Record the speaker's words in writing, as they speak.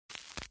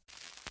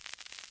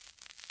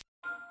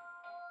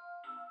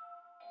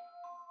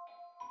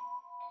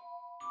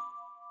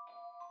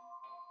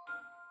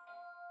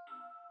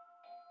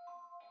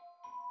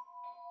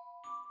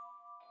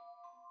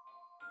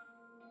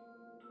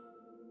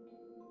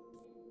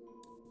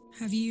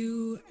Have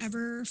you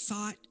ever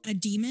fought a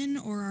demon,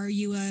 or are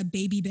you a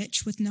baby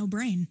bitch with no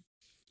brain?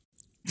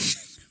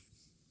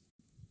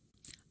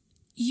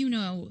 You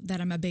know that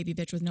I'm a baby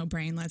bitch with no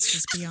brain. Let's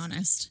just be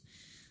honest.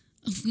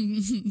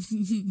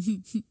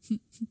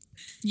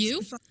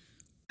 You?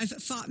 I've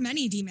fought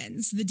many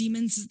demons, the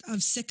demons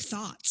of sick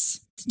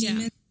thoughts.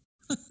 Yeah.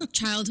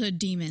 Childhood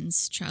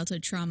demons,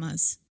 childhood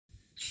traumas.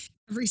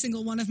 Every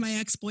single one of my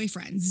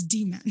ex-boyfriends,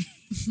 demon.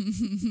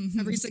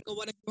 Every single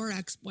one of your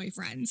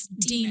ex-boyfriends,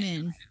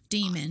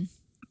 Demon,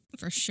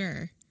 for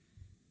sure.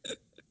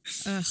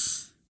 Ugh.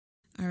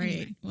 All right.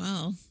 Anyway.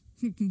 Well,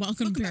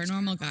 welcome to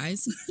Paranormal,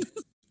 guys.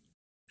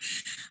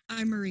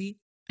 I'm Marie.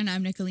 And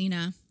I'm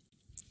Nicolina.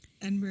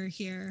 And we're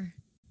here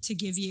to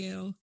give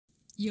you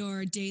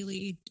your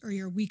daily or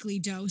your weekly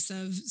dose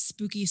of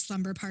spooky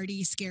slumber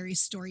party scary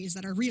stories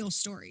that are real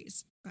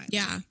stories.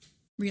 Yeah,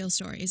 real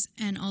stories.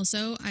 And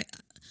also,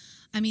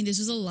 I mean, this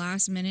was a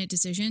last minute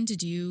decision to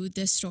do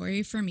this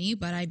story for me,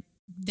 but I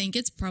think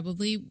it's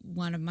probably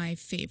one of my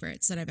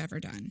favorites that I've ever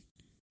done.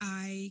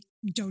 I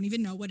don't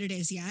even know what it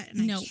is yet,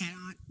 and I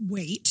cannot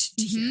wait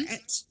to hear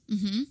it.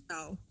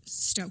 So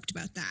stoked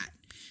about that.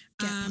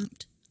 Get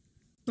pumped.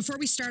 Before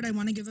we start, I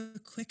want to give a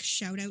quick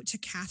shout out to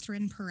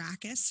Catherine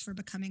Parakis for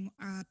becoming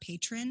a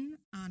patron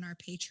on our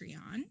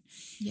Patreon.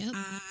 Yep.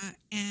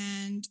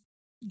 And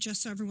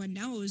just so everyone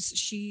knows,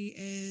 she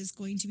is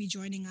going to be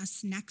joining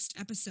us next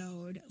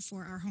episode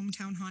for our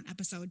Hometown Haunt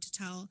episode to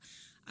tell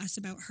us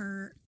about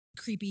her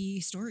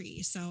creepy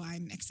story. So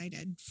I'm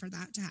excited for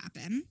that to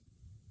happen.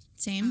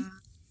 Same.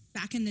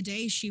 Back in the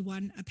day, she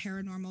won a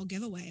paranormal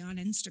giveaway on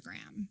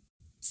Instagram.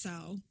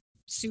 So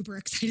super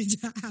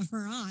excited to have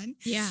her on.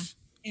 Yeah.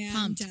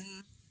 And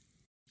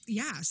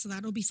so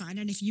that'll be fun.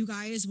 And if you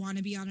guys want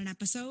to be on an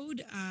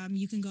episode,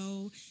 you can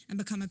go and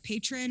become a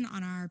patron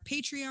on our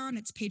Patreon.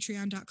 It's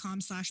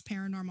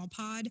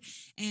patreon.com/paranormalpod.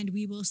 And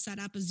we will set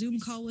up a Zoom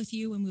call with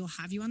you and we'll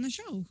have you on the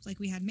show. Like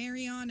we had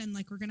Mary on and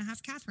like we're going to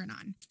have Catherine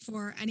on.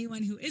 For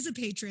anyone who is a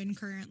patron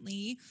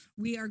currently,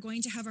 we are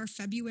going to have our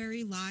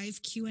February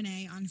live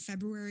Q&A on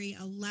February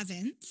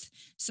 11th.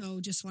 So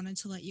just wanted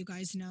to let you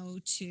guys know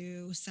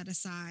to set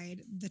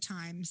aside the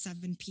time,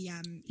 7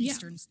 p.m.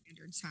 Eastern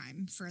Standard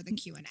Time for the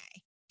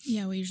Q&A.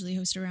 Yeah, we usually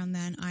host around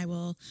then. I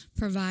will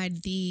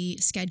provide the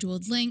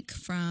scheduled link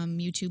from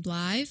YouTube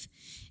Live.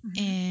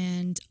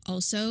 And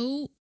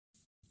also,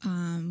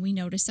 we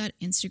noticed that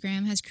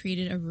Instagram has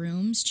created a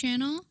rooms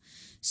channel.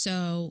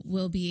 So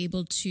we'll be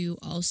able to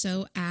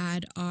also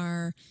add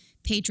our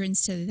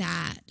patrons to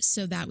that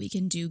so that we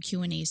can do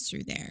Q&As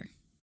through there.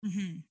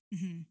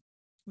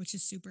 Which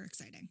is super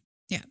exciting.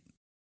 Yeah.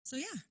 So,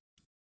 yeah,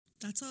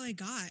 that's all I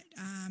got.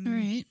 All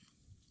right.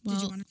 Well,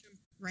 did you want to jump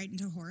right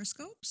into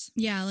horoscopes?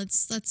 Yeah,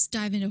 let's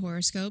dive into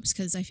horoscopes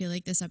because I feel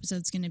like this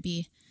episode's going to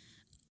be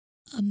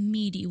a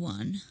meaty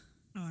one.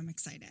 Oh, I'm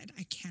excited.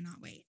 I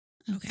cannot wait.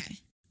 Okay.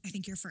 I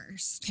think you're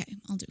first. Okay,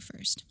 I'll do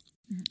first.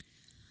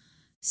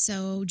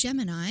 So,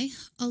 Gemini,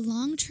 a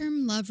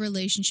long-term love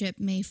relationship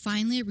may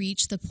finally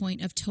reach the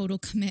point of total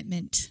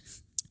commitment.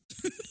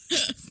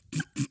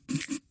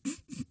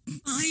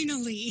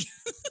 Finally.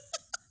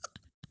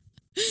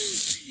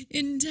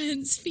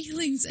 Intense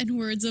feelings and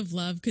words of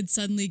love could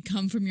suddenly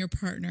come from your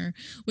partner,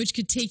 which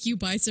could take you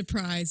by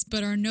surprise,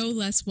 but are no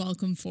less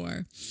welcome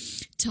for.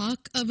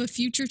 Talk of a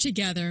future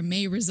together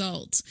may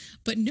result,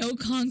 but no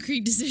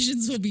concrete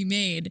decisions will be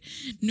made,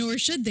 nor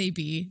should they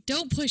be.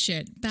 Don't push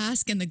it.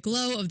 Bask in the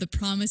glow of the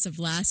promise of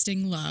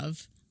lasting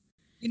love.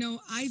 You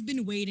know, I've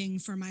been waiting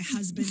for my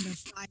husband of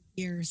 5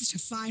 years to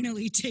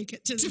finally take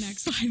it to the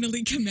next.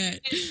 Finally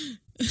commit.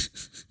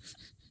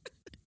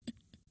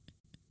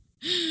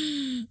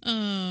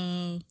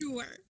 Oh,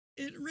 sure.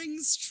 It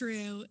rings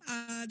true.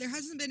 There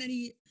hasn't been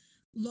any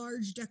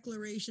large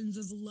declarations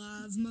of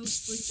love,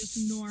 mostly just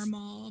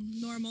normal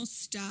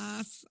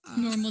stuff.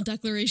 Normal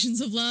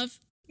declarations of love?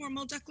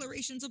 Normal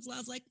declarations of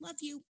love, like, love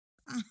you.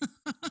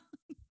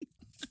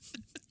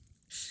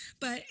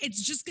 But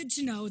it's just good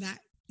to know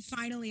that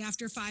finally,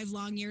 after 5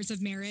 long years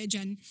of marriage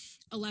and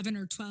 11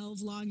 or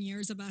 12 long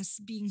years of us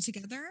being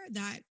together,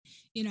 that,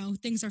 you know,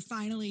 things are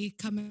finally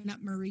coming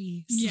up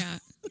Marie. So. Yeah.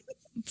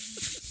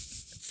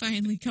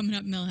 Finally coming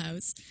up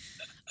Millhouse.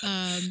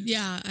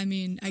 Yeah, I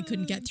mean, I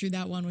couldn't get through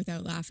that one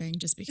without laughing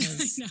just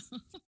because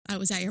I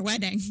was at your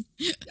wedding.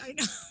 I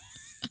know.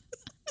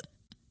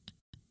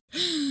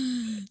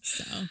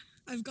 So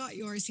I've got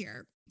yours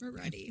here. We're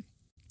ready.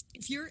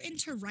 If you're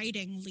into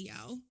writing,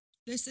 Leo,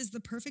 this is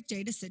the perfect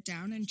day to sit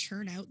down and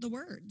churn out the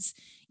words,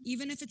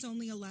 even if it's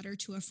only a letter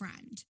to a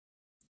friend.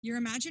 Your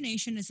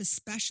imagination is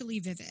especially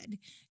vivid,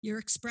 your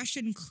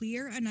expression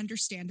clear and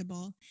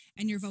understandable,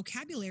 and your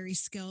vocabulary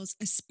skills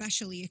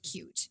especially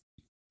acute.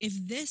 If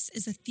this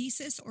is a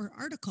thesis or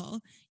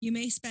article, you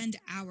may spend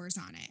hours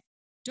on it.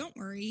 Don't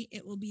worry,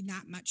 it will be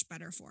that much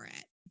better for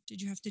it.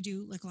 Did you have to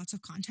do like lots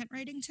of content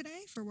writing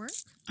today for work?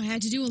 I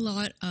had to do a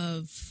lot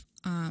of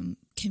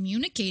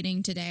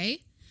communicating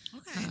today,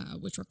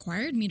 which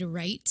required me to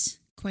write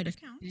quite a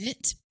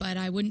bit, but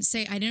I wouldn't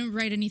say I didn't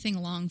write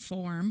anything long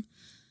form.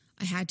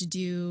 I had to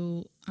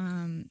do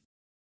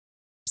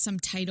some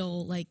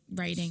title like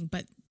writing,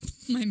 but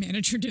my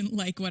manager didn't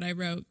like what I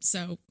wrote,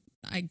 so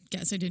I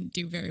guess I didn't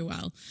do very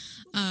well.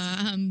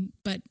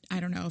 But I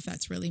don't know if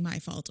that's really my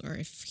fault or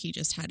if he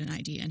just had an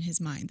idea in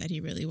his mind that he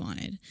really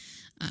wanted.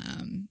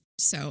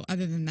 So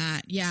other than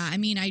that, yeah, I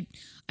mean,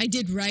 I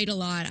did write a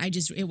lot.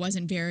 It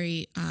wasn't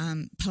very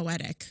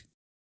poetic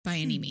by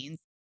any means.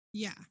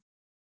 Yeah.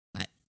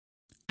 But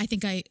I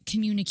think I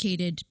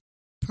communicated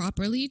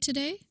properly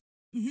today,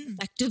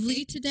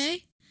 effectively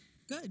today.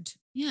 Good.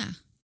 Yeah.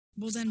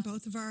 Well, then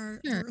both of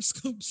our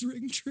horoscopes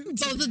ring true.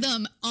 Both of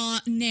them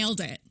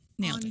nailed it.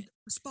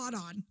 Spot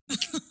on.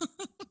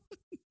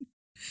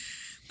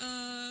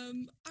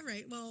 All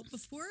right. Well,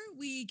 before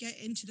we get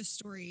into the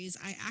stories,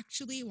 I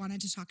actually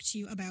wanted to talk to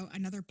you about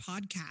another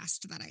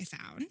podcast that I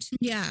found.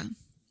 Yeah.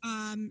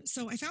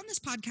 So I found this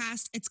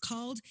podcast. It's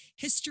called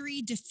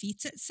History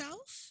Defeats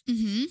Itself.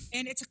 Mm-hmm.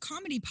 And it's a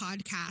comedy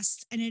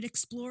podcast, and it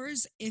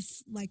explores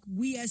if like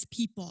we as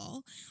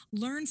people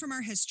learn from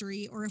our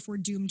history or if we're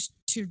doomed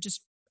to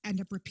just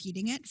end up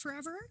repeating it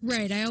forever.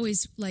 Right. I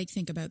always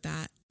think about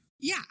that.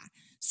 Yeah.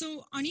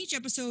 So on each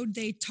episode,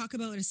 they talk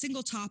about a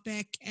single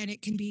topic, and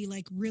it can be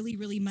like really,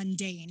 really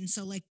mundane.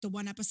 So like the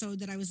one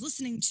episode that I was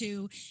listening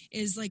to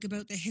is like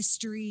about the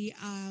history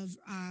of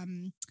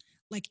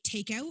like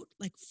takeout,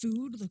 like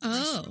food. Like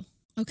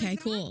okay,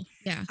 like cool.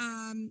 Yeah.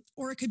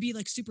 Or it could be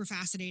like super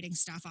fascinating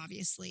stuff,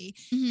 obviously.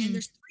 Mm-hmm. And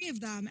there's 3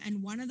 of them,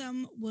 and one of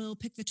them will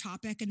pick the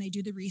topic and they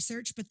do the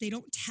research, but they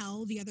don't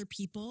tell the other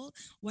people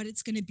what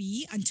it's going to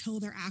be until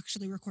they're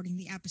actually recording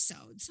the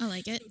episodes. I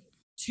like it. So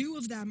 2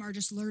 of them are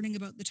just learning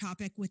about the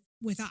topic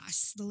with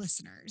us, the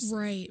listeners.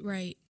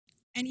 Right.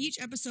 And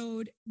each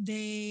episode,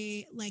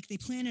 they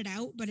plan it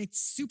out, but it's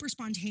super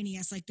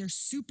spontaneous. Like they're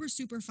super,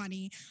 super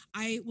funny.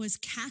 I was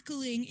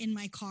cackling in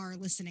my car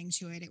listening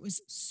to it. It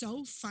was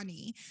so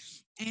funny.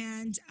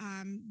 And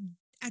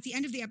at the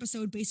end of the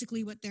episode,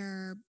 basically what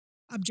their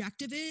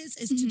objective is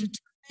to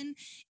determine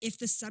if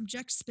the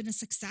subject's been a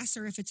success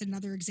or if it's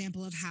another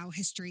example of how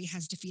history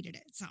has defeated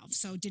itself.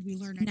 So did we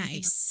learn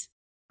anything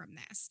from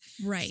this?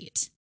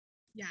 Right.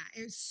 Yeah,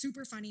 it was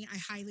super funny. I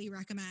highly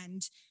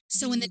recommend.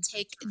 So in the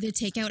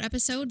takeout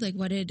episode, like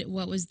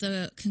what was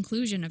the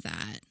conclusion of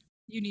that?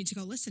 You need to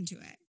go listen to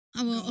it.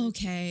 Oh, well,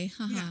 okay.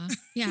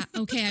 Yeah,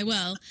 okay, I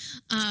will.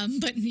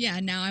 But yeah,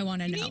 now I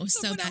want to know.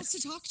 So that's else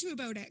to talk to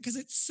about it because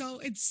it's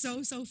so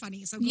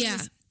funny. So go listen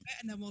to it,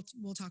 and then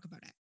we'll talk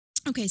about it.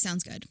 Okay,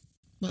 sounds good.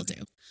 Will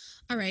do.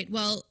 All right.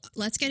 Well,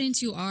 let's get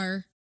into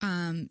our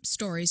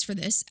stories for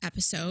this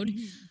episode.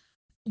 Mm-hmm.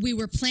 We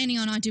were planning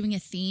on not doing a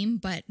theme,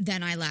 but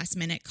then I last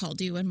minute called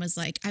you and was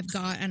like, I've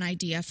got an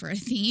idea for a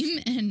theme.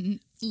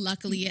 And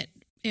luckily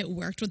it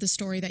worked with the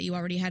story that you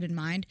already had in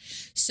mind.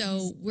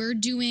 So we're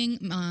doing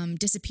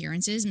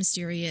disappearances,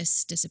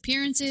 mysterious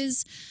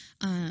disappearances.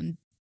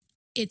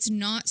 It's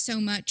not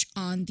so much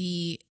on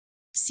the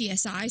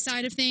CSI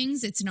side of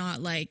things. It's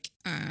not like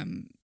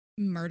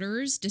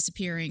murders,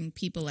 disappearing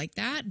people like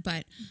that,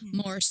 but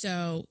more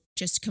so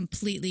just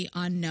completely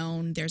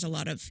unknown. There's a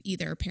lot of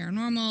either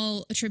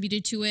paranormal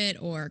attributed to it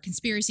or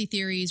conspiracy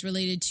theories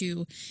related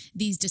to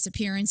these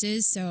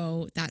disappearances.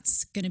 So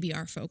that's going to be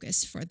our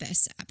focus for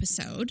this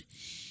episode.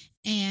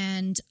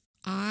 And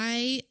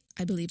I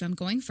believe I'm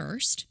going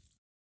first.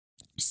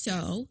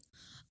 So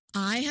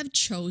I have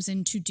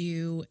chosen to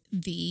do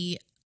the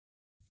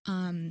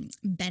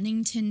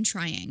Bennington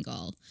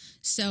Triangle.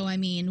 So, I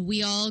mean,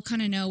 we all kind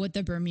of know what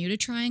the Bermuda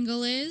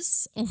Triangle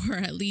is, or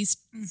at least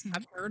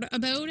have heard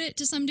about it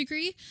to some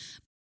degree.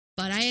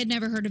 But I had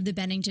never heard of the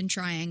Bennington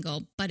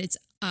Triangle, but it's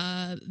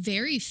a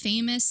very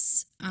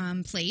famous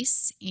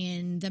place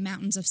in the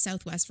mountains of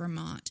Southwest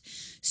Vermont.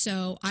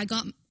 So I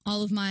got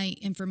all of my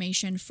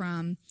information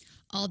from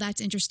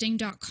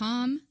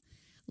allthat'sinteresting.com,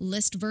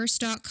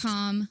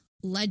 listverse.com,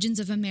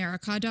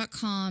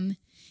 legendsofamerica.com,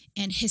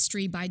 and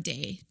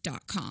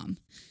historybyday.com.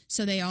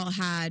 So they all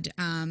had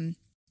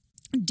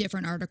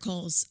different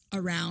articles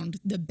around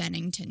the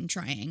Bennington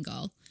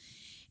Triangle.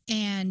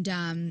 And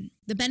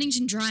the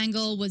Bennington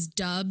Triangle was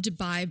dubbed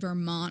by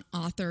Vermont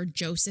author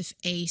Joseph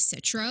A.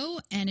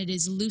 Citro, and it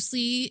is a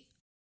loosely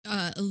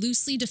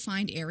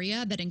defined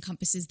area that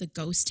encompasses the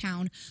ghost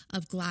town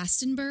of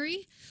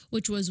Glastonbury,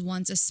 which was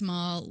once a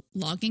small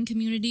logging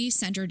community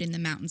centered in the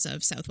mountains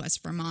of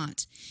southwest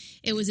Vermont.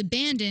 It was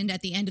abandoned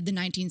at the end of the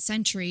 19th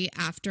century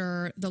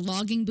after the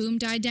logging boom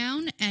died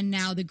down, and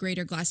now the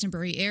greater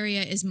Glastonbury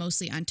area is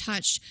mostly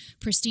untouched,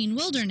 pristine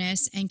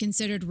wilderness, and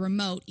considered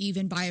remote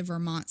even by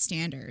Vermont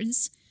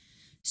standards.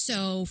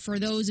 So, for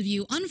those of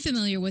you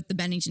unfamiliar with the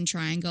Bennington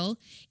Triangle,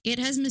 it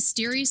has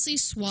mysteriously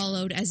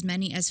swallowed as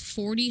many as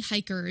 40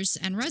 hikers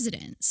and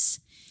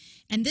residents.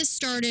 And this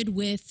started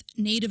with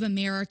Native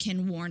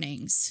American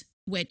warnings,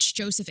 which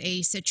Joseph A.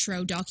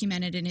 Citro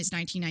documented in his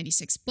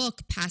 1996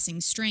 book,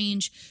 Passing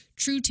Strange,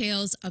 True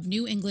Tales of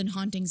New England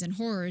Hauntings and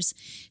Horrors,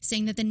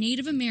 saying that the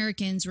Native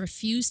Americans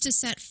refused to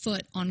set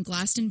foot on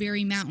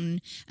Glastonbury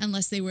Mountain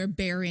unless they were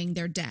burying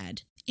their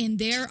dead. In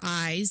their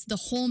eyes, the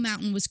whole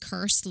mountain was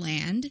cursed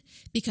land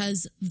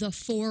because the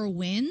four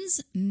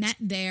winds met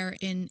there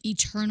in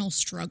eternal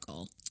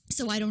struggle.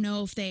 So I don't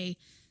know if they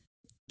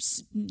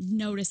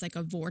noticed like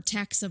a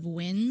vortex of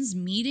winds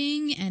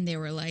meeting, and they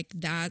were like,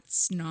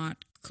 that's not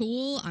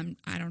cool.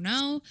 I don't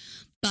know.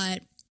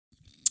 But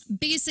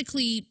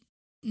basically,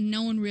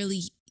 no one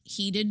really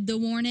heeded the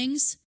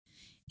warnings.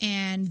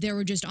 And there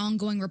were just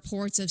ongoing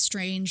reports of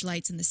strange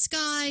lights in the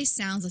sky,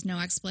 sounds with no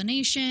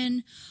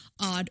explanation,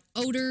 odd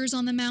odors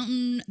on the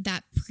mountain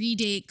that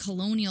predate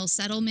colonial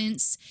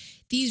settlements.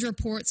 These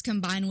reports,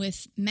 combined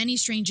with many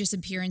strange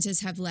disappearances,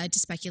 have led to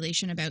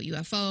speculation about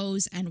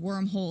UFOs and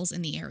wormholes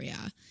in the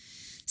area.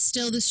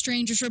 Still, the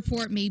strangest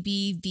report may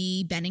be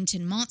the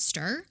Bennington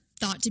Monster,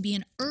 thought to be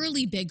an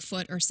early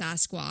Bigfoot or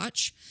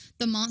Sasquatch.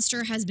 The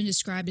monster has been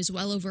described as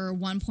well over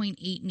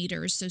 1.8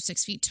 meters, so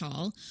 6 feet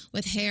tall,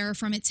 with hair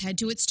from its head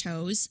to its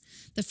toes.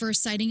 The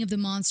first sighting of the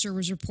monster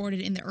was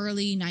reported in the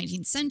early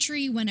 19th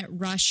century when it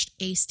rushed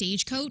a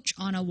stagecoach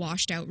on a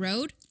washed-out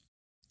road.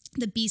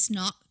 The beast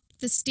knocked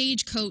the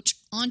stagecoach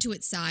onto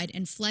its side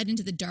and fled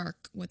into the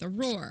dark with a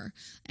roar,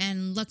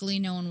 and luckily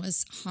no one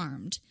was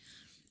harmed.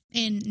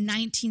 In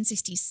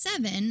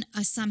 1967,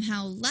 a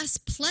somehow less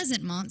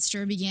pleasant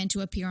monster began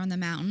to appear on the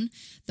mountain.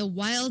 The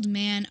Wild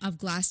Man of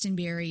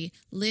Glastonbury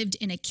lived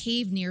in a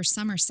cave near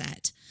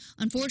Somerset.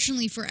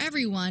 Unfortunately for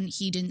everyone,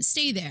 he didn't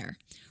stay there.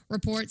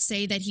 Reports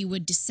say that he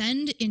would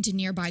descend into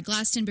nearby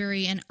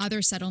Glastonbury and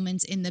other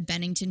settlements in the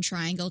Bennington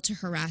Triangle to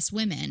harass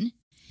women.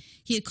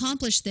 He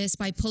accomplished this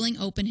by pulling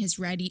open his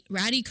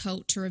ratty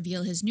coat to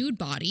reveal his nude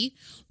body,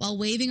 while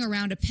waving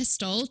around a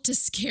pistol to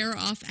scare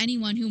off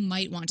anyone who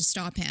might want to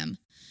stop him.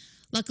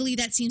 Luckily,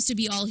 that seems to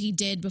be all he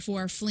did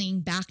before fleeing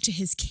back to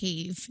his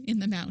cave in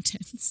the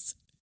mountains.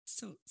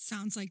 So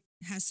sounds like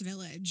Hess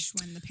Village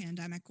when the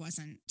pandemic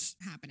wasn't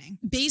happening.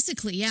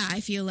 Basically, yeah, I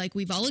feel like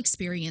we've all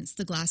experienced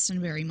the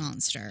Glastonbury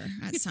monster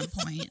at some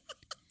point.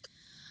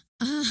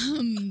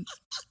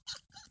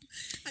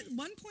 At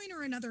one point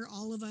or another,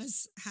 all of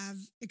us have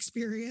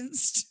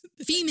experienced.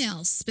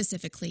 Females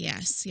specifically,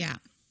 yes, yeah.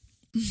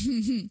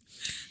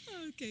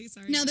 Okay,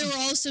 sorry. Now, there were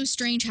also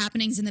strange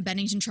happenings in the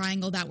Bennington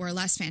Triangle that were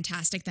less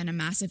fantastic than a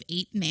massive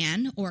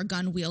ape-man or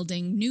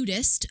gun-wielding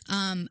nudist.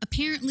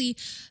 Apparently,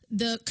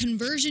 the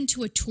conversion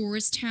to a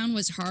tourist town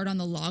was hard on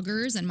the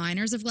loggers and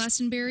miners of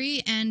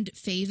Glastonbury and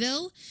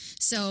Fayetteville.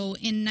 So,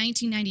 in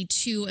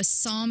 1992, a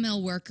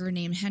sawmill worker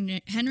named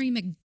Henry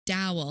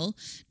McDowell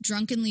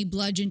drunkenly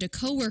bludgeoned a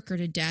coworker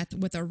to death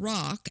with a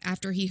rock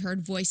after he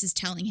heard voices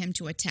telling him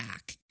to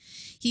attack.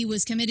 He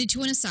was committed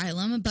to an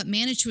asylum, but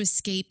managed to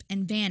escape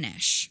and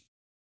vanish.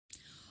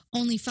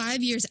 Only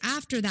 5 years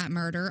after that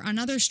murder,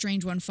 another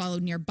strange one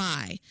followed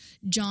nearby.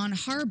 John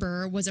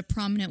Harbour was a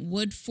prominent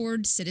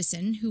Woodford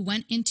citizen who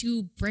went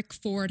into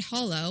Brickford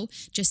Hollow,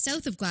 just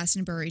south of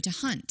Glastonbury, to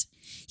hunt.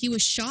 He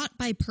was shot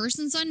by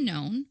persons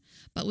unknown,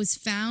 but was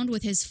found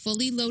with his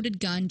fully loaded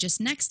gun just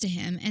next to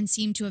him and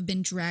seemed to have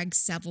been dragged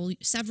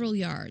several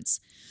yards.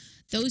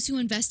 Those who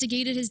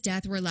investigated his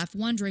death were left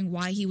wondering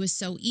why he was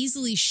so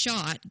easily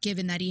shot,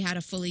 given that he had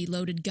a fully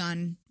loaded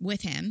gun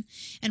with him,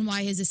 and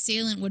why his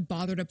assailant would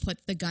bother to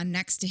put the gun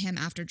next to him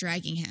after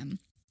dragging him.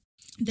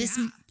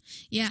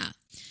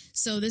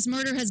 So this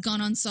murder has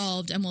gone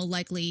unsolved and will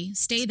likely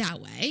stay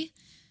that way.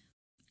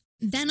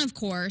 Then, of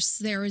course,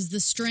 there is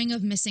the string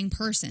of missing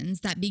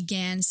persons that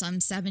began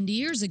some 70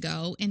 years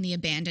ago in the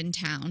abandoned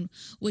town,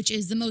 which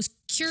is the most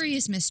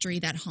curious mystery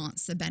that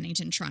haunts the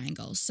Bennington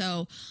Triangle.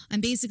 So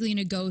I'm basically going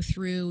to go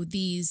through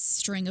these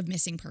string of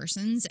missing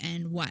persons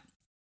and what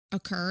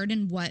occurred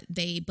and what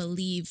they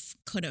believe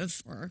could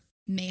have or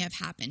may have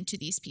happened to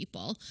these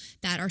people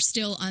that are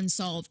still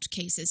unsolved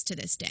cases to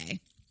this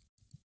day.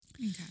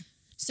 Okay.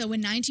 So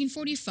in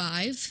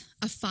 1945,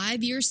 a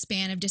 5-year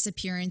span of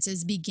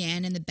disappearances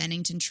began in the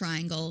Bennington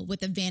Triangle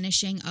with the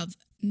vanishing of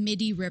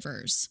Mitty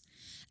Rivers,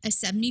 a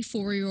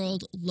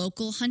 74-year-old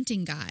local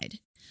hunting guide.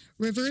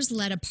 Rivers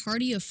led a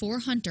party of 4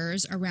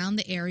 hunters around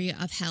the area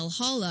of Hell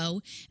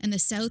Hollow and the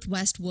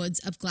southwest woods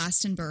of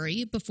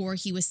Glastonbury before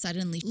he was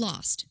suddenly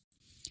lost.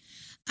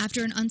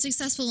 After an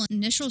unsuccessful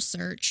initial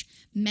search,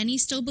 many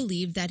still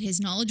believed that his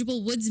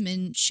knowledgeable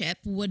woodsmanship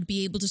would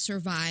be able to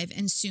survive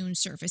and soon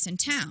surface in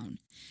town.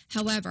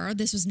 However,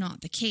 this was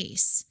not the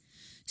case.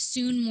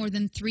 Soon, more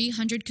than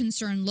 300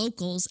 concerned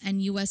locals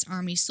and U.S.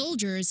 Army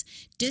soldiers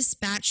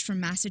dispatched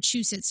from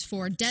Massachusetts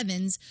Fort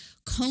Devens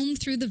combed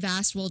through the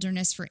vast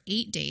wilderness for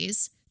 8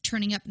 days,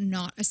 turning up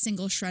not a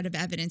single shred of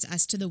evidence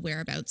as to the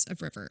whereabouts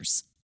of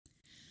Rivers.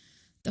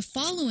 The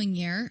following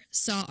year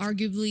saw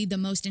arguably the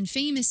most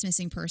infamous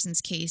missing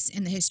persons case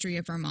in the history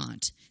of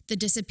Vermont, the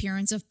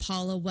disappearance of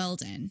Paula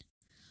Weldon.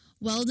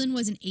 Weldon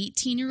was an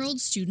 18-year-old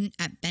student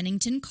at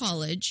Bennington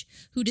College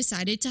who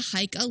decided to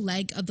hike a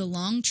leg of the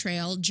long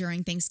trail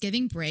during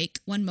Thanksgiving break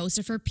when most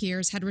of her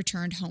peers had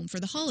returned home for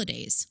the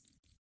holidays.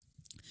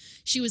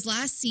 She was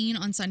last seen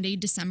on Sunday,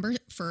 December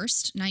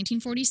 1st,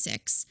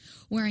 1946,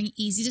 wearing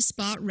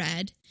easy-to-spot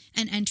red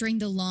and entering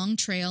the long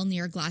trail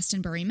near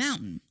Glastonbury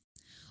Mountain.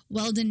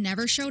 Weldon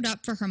never showed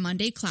up for her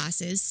Monday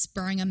classes,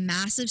 spurring a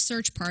massive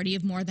search party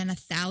of more than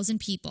 1,000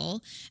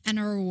 people and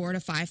a reward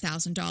of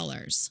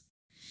 $5,000.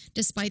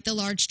 Despite the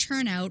large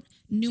turnout,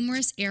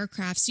 numerous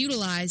aircrafts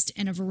utilized,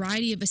 and a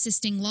variety of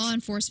assisting law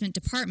enforcement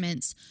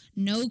departments,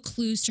 no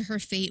clues to her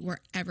fate were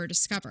ever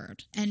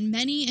discovered. And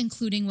many,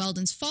 including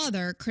Weldon's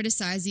father,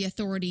 criticized the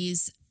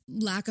authorities'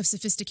 lack of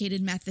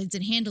sophisticated methods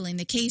in handling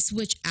the case,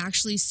 which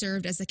actually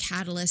served as the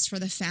catalyst for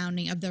the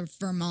founding of the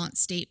Vermont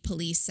State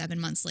Police 7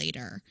 months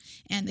later.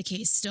 And the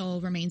case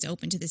still remains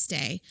open to this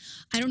day.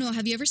 I don't know,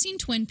 have you ever seen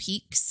Twin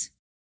Peaks?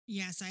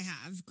 Yes, I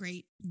have.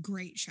 Great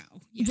show.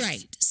 Yes.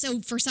 Right.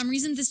 So for some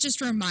reason, this just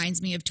reminds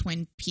me of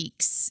Twin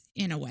Peaks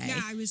in a way.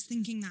 Yeah, I was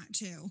thinking that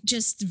too.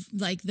 Just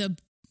like the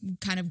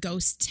kind of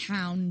ghost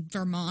town,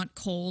 Vermont,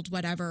 cold,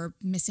 whatever,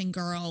 missing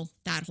girl,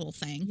 that whole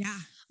thing.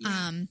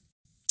 Yeah.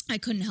 I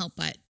couldn't help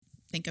but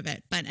think of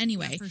it. But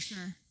anyway. Yeah, for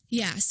sure.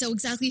 Yeah, so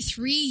exactly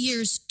 3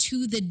 years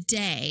to the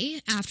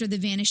day after the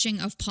vanishing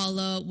of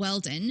Paula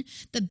Weldon,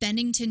 the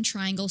Bennington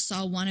Triangle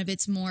saw one of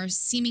its more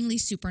seemingly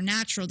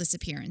supernatural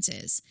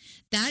disappearances.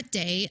 That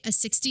day, a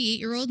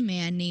 68-year-old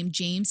man named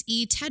James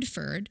E.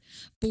 Tedford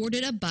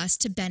boarded a bus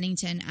to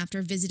Bennington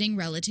after visiting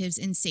relatives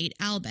in St.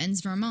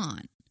 Albans,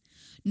 Vermont.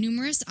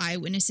 Numerous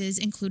eyewitnesses,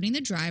 including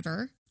the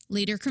driver,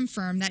 later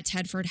confirmed that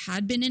Tedford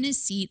had been in his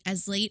seat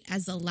as late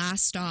as the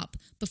last stop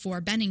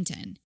before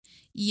Bennington.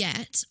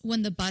 Yet,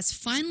 when the bus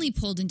finally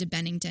pulled into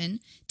Bennington,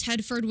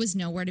 Tedford was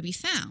nowhere to be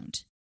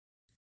found.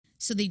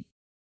 So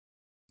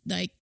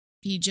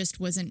he just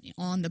wasn't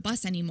on the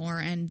bus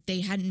anymore, and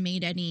they hadn't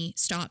made any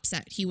stops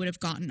that he would have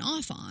gotten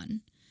off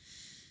on.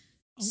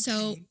 Okay.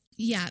 So,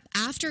 yeah,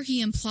 after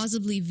he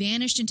implausibly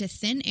vanished into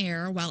thin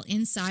air while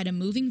inside a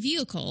moving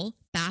vehicle,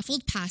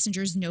 baffled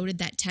passengers noted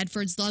that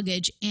Tedford's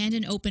luggage and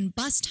an open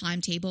bus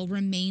timetable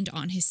remained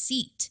on his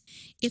seat.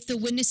 If the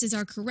witnesses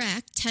are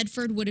correct,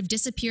 Tedford would have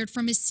disappeared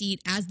from his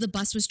seat as the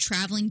bus was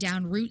traveling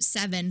down Route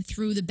 7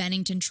 through the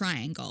Bennington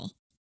Triangle.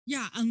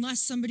 Yeah,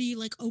 unless somebody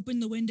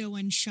opened the window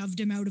and shoved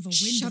him out of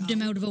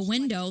a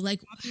window.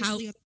 Like how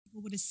other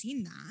people would have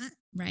seen that.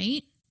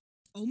 Right?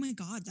 Oh my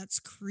God, that's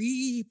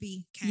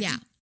creepy. Okay. Yeah.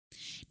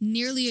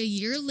 Nearly a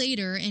year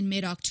later, in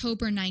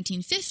mid-October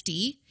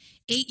 1950,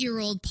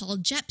 8-year-old Paul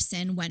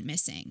Jepson went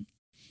missing.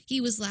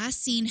 He was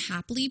last seen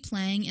happily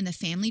playing in the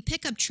family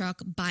pickup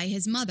truck by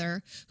his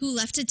mother, who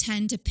left to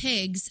tend to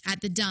pigs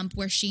at the dump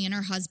where she and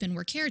her husband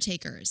were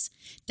caretakers.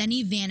 Then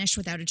he vanished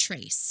without a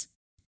trace.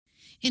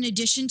 In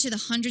addition to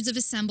the hundreds of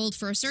assembled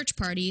for a search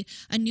party,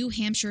 a New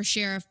Hampshire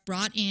sheriff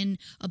brought in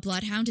a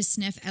bloodhound to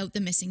sniff out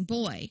the missing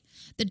boy.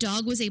 The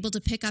dog was able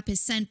to pick up his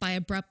scent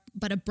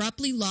but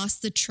abruptly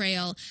lost the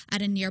trail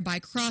at a nearby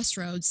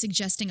crossroads,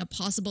 suggesting a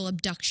possible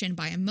abduction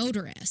by a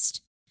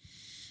motorist.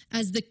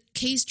 As the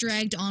case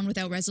dragged on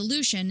without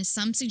resolution,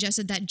 some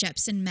suggested that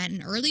Jepson met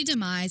an early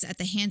demise at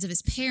the hands of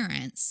his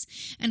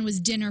parents and was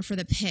dinner for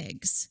the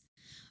pigs.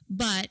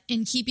 But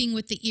in keeping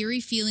with the eerie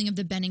feeling of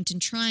the Bennington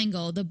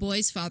Triangle, the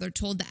boy's father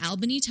told the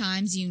Albany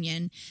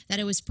Times-Union that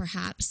it was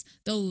perhaps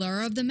the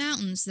lure of the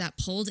mountains that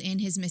pulled in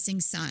his missing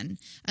son,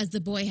 as the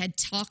boy had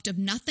talked of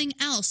nothing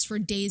else for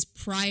days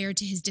prior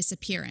to his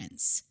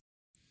disappearance.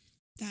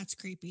 That's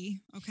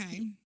creepy.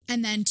 Okay.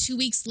 And then 2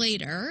 weeks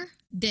later,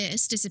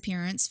 this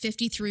disappearance,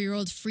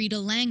 53-year-old Frida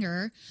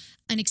Langer,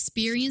 an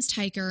experienced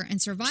hiker and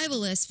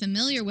survivalist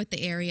familiar with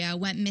the area,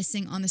 went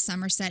missing on the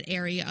Somerset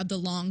area of the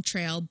Long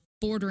Trail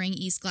bordering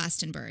East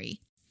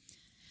Glastonbury.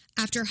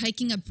 After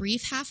hiking a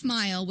brief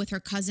half-mile with her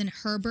cousin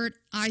Herbert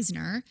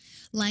Eisner,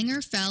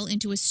 Langer fell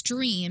into a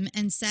stream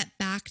and set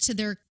back to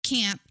their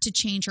camp to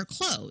change her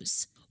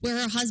clothes,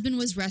 where her husband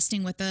was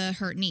resting with a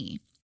hurt knee.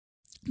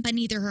 But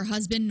neither her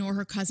husband nor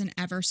her cousin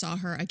ever saw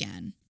her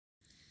again.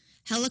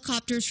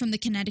 Helicopters from the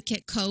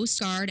Connecticut Coast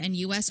Guard and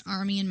U.S.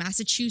 Army in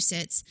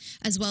Massachusetts,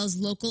 as well as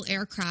local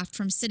aircraft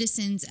from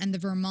citizens and the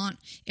Vermont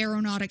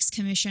Aeronautics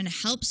Commission,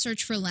 helped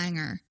search for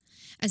Langer.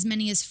 As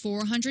many as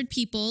 400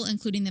 people,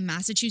 including the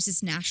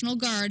Massachusetts National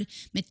Guard,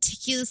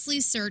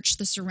 meticulously searched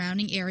the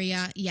surrounding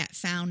area, yet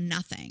found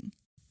nothing.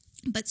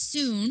 But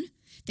soon,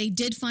 they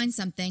did find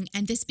something,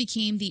 and this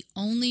became the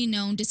only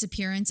known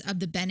disappearance of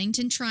the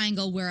Bennington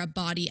Triangle where a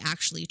body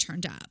actually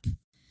turned up.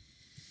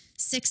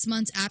 6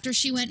 months after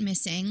she went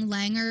missing,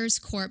 Langer's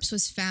corpse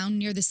was found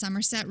near the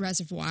Somerset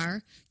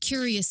Reservoir,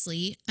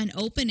 curiously, an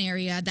open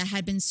area that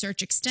had been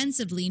searched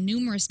extensively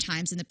numerous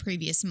times in the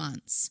previous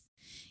months.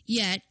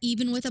 Yet,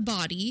 even with a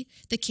body,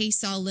 the case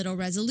saw little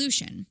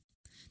resolution.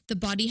 The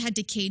body had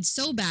decayed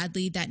so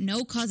badly that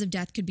no cause of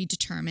death could be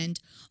determined,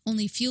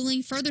 only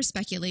fueling further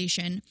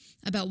speculation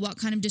about what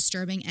kind of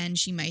disturbing end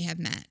she may have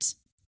met.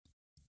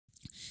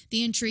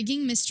 The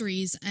intriguing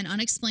mysteries and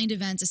unexplained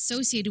events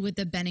associated with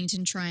the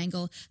Bennington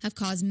Triangle have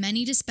caused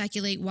many to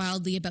speculate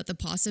wildly about the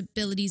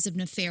possibilities of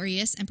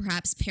nefarious and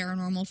perhaps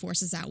paranormal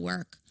forces at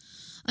work.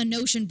 A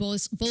notion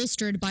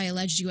bolstered by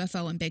alleged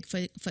UFO and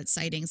Bigfoot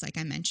sightings, like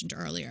I mentioned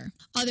earlier.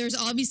 Others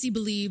obviously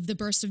believe the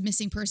burst of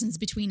missing persons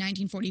between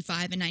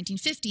 1945 and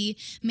 1950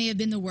 may have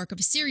been the work of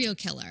a serial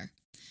killer.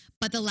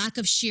 But the lack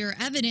of sheer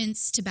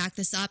evidence to back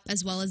this up,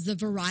 as well as the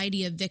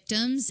variety of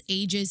victims,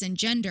 ages, and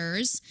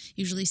genders,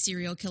 usually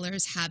serial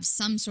killers have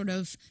some sort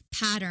of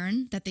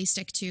pattern that they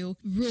stick to,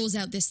 rules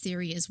out this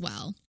theory as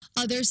well.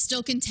 Others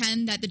still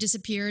contend that the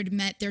disappeared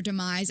met their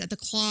demise at the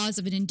claws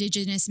of an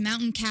indigenous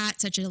mountain cat,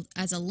 such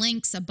as a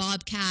lynx, a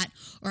bobcat,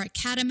 or a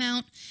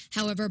catamount.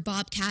 However,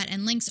 bobcat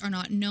and lynx are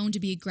not known to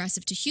be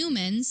aggressive to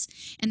humans,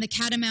 and the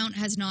catamount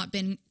has not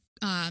been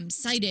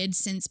cited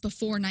since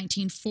before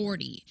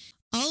 1940.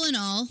 All in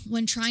all,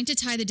 when trying to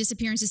tie the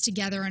disappearances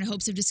together in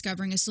hopes of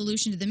discovering a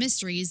solution to the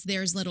mysteries,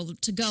 there's little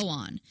to go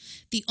on.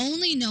 The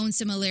only known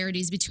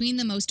similarities between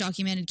the most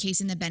documented case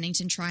in the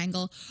Bennington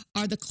Triangle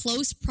are the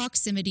close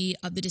proximity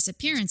of the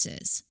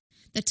disappearances.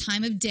 The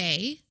time of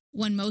day,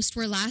 when most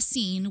were last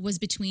seen, was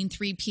between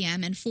 3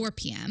 p.m. and 4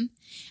 p.m.,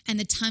 and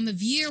the time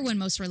of year when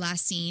most were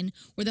last seen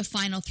were the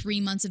final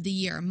 3 months of the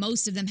year,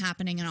 most of them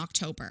happening in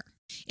October.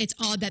 It's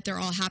odd that they're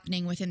all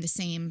happening within the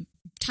same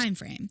time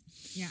frame.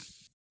 Yeah.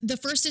 The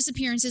first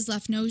disappearances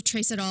left no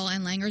trace at all,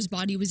 and Langer's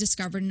body was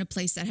discovered in a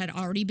place that had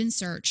already been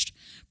searched.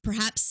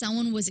 Perhaps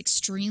someone was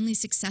extremely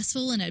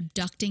successful in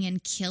abducting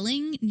and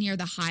killing near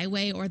the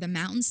highway or the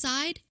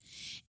mountainside.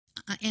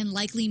 And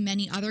likely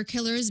many other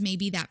killers,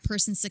 maybe that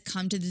person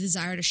succumbed to the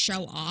desire to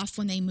show off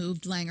when they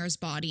moved Langer's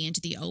body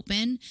into the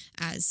open,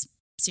 as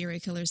serial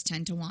killers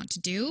tend to want to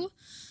do.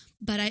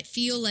 But I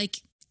feel like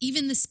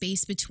even the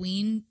space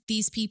between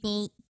these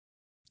people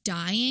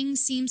dying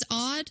seems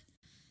odd,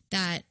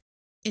 that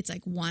it's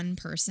like one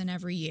person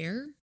every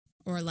year,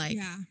 or like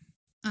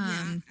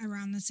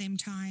around the same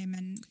time.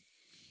 And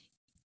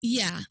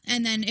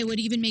and then it would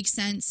even make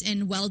sense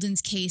in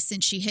Weldon's case,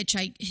 since she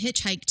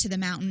hitchhiked to the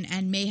mountain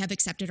and may have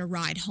accepted a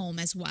ride home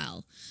as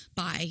well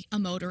by a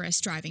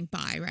motorist driving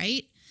by,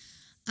 right?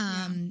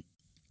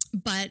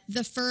 But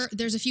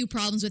there's a few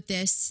problems with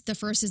this. The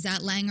first is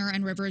that Langer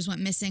and Rivers went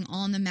missing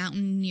on the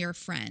mountain near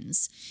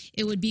friends.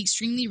 It would be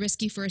extremely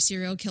risky for a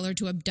serial killer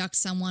to abduct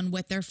someone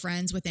with their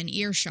friends within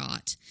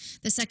earshot.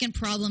 The second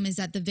problem is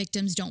that the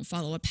victims don't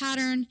follow a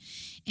pattern,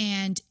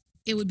 and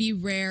it would be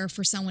rare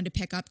for someone to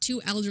pick up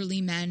 2 elderly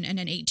men and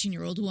an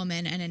 18-year-old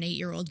woman and an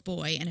 8-year-old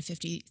boy and a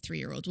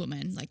 53-year-old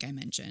woman, like I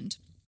mentioned.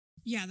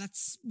 Yeah,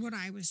 that's what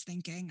I was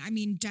thinking. I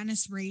mean,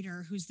 Dennis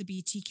Rader, who's the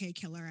BTK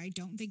killer, I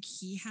don't think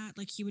he had,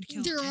 like, he would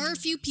kill. There are a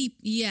few people,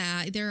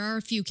 there are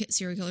a few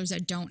serial killers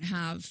that don't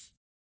have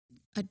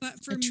a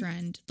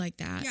trend like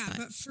that. Yeah,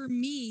 but for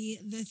me,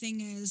 the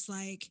thing is,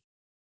 like,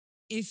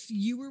 if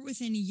you were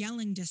within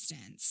yelling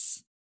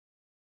distance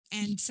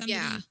and somebody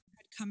had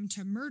come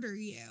to murder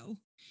you,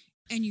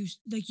 and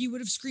you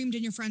would have screamed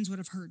and your friends would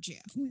have heard you.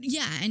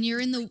 Yeah, and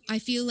you're I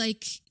feel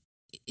like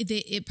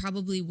it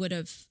probably would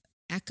have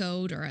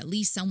echoed, or at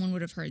least someone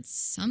would have heard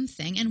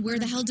something. And where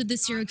the hell did the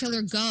serial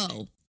killer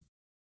go?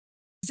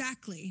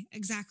 Exactly.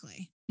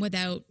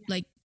 Without,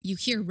 like, you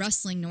hear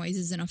rustling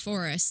noises in a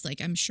forest,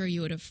 like, I'm sure you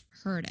would have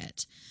heard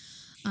it.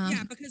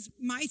 Because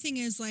my thing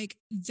is, like,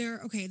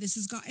 this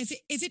has got, if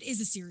it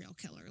is a serial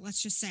killer,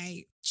 let's just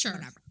say, sure,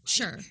 whatever, right?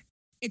 Sure.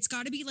 It's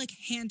got to be like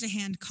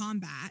hand-to-hand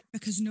combat,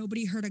 because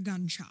nobody heard a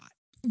gunshot.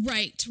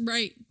 Right,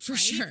 for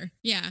sure.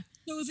 Yeah.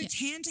 So if it's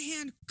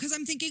hand-to-hand, because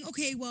I'm thinking,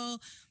 okay,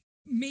 well,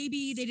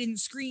 maybe they didn't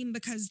scream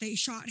because he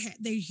shot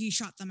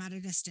them at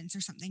a distance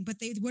or something, but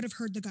they would have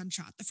heard the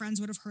gunshot. The friends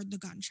would have heard the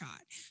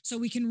gunshot. So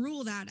we can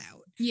rule that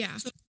out. Yeah.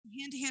 So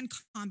hand-to-hand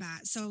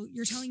combat. So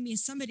you're telling me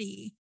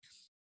somebody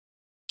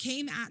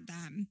came at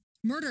them,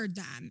 murdered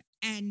them,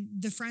 and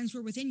the friends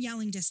were within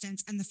yelling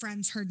distance, and the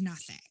friends heard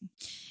nothing.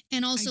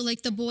 And also,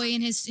 like, the boy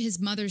in his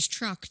mother's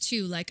truck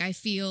too. Like, I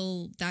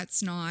feel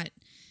that's not.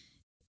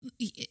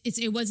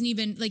 It wasn't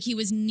even like he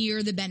was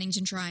near the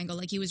Bennington Triangle.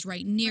 Like, he was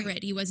right near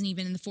it. He wasn't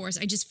even in the forest.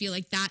 I just feel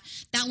like that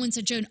one's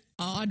such an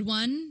odd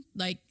one,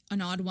 like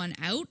an odd one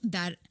out,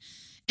 that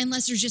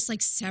unless there's just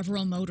like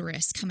several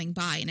motorists coming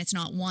by and it's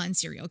not one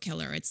serial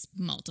killer, it's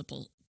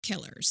multiple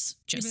killers.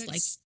 Just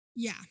like,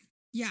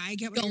 I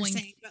get what you're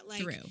saying, but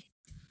like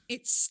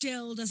it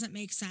still doesn't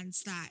make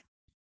sense that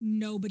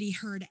nobody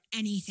heard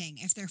anything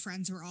if their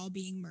friends were all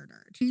being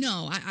murdered.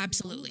 No,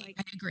 absolutely.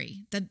 I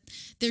agree that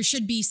there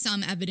should be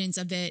some evidence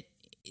of it,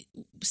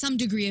 some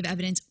degree of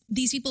evidence.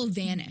 These people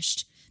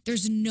vanished.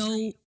 There's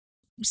no,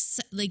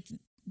 like,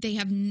 they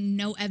have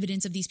no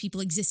evidence of these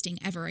people existing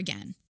ever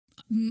again.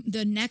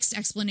 The next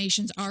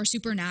explanations are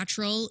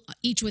supernatural,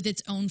 each with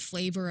its own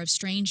flavor of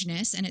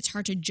strangeness, and it's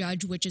hard to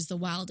judge which is the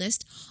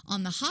wildest.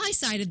 On the high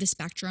side of the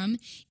spectrum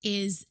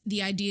is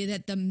the idea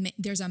that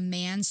there's a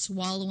man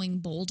swallowing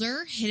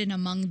boulder hidden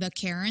among the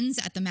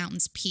cairns at the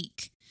mountain's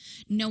peak.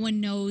 No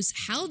one knows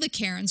how the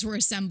cairns were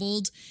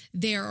assembled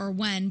there or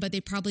when, but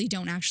they probably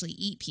don't actually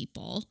eat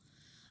people.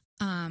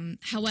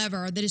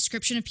 However, the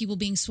description of people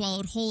being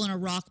swallowed whole in a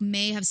rock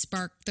may have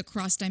sparked the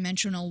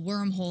cross-dimensional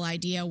wormhole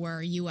idea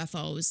where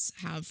UFOs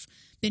have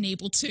been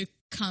able to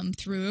come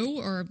through,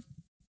 or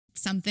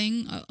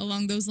something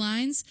along those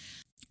lines.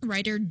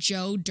 Writer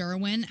Joe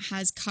Derwin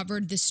has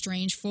covered this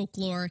strange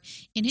folklore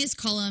in his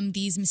column,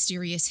 These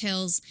Mysterious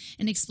Hills,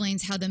 and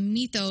explains how the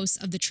mythos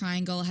of the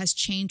triangle has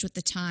changed with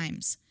the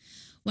times.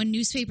 When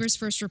newspapers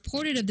first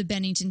reported of the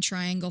Bennington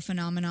Triangle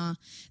phenomena,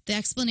 the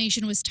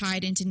explanation was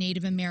tied into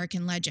Native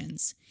American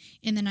legends.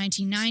 In the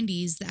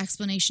 1990s, the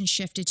explanation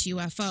shifted to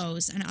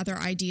UFOs and other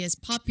ideas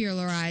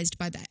popularized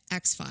by the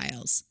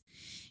X-Files.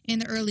 In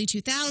the early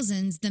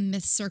 2000s, the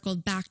myth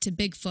circled back to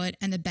Bigfoot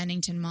and the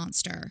Bennington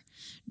monster.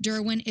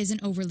 Derwin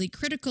isn't overly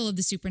critical of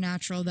the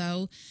supernatural,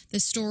 though. The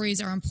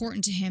stories are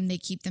important to him. They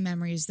keep the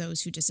memories of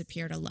those who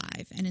disappeared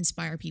alive and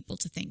inspire people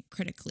to think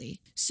critically.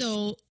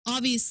 So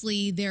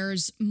obviously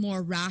there's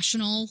more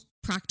rational,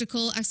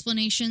 practical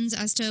explanations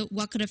as to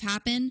what could have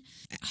happened.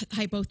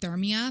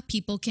 Hypothermia,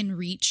 people can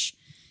reach,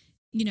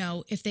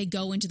 if they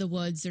go into the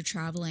woods, they're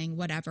traveling,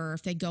 whatever,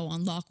 if they go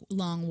on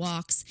long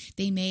walks,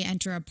 they may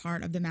enter a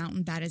part of the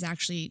mountain that is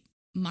actually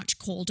much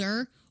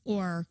colder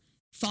or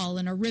fall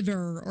in a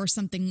river or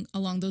something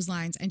along those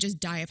lines and just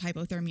die of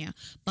hypothermia.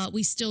 But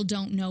we still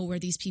don't know where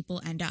these people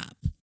end up.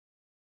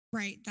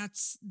 Right.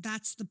 That's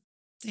the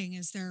thing,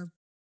 is they're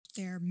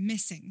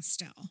missing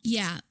still.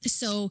 Yeah.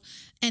 So,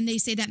 and they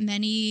say that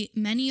many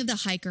of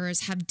the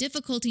hikers have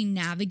difficulty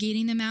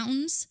navigating the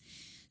mountains.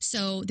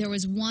 So there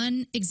was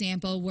one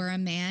example where a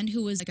man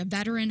who was like a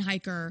veteran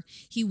hiker,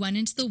 he went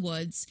into the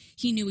woods,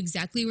 he knew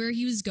exactly where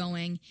he was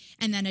going,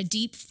 and then a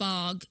deep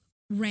fog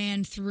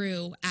ran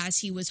through as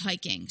he was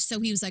hiking. So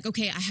he was like,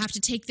 okay, I have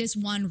to take this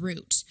one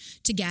route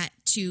to get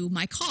to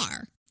my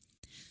car.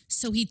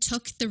 So he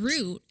took the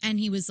route and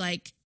he was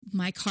like,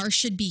 my car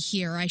should be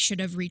here. I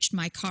should have reached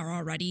my car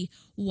already.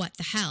 What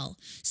the hell?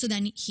 So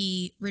then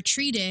he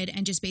retreated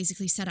and just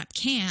basically set up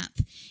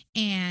camp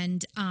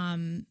and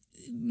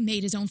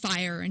made his own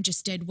fire and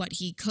just did what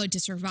he could to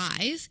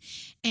survive.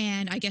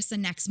 And I guess the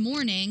next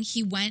morning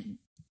he went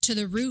to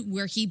the route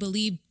where he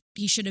believed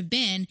he should have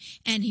been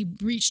and he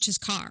reached his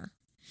car.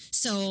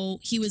 So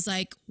he was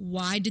like,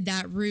 why did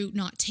that route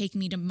not take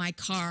me to my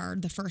car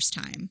the first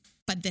time?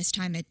 But this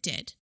time it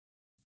did.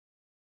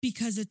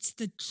 Because it's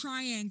the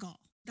triangle.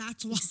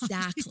 That's why.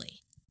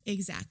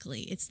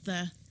 Exactly. It's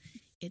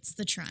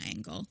the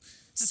triangle.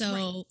 That's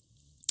so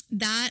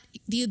right.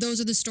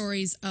 Those are the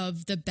stories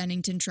of the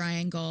Bennington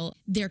Triangle.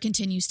 There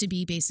continues to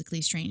be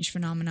basically strange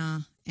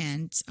phenomena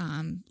and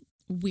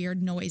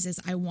weird noises.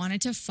 I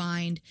wanted to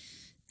find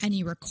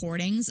any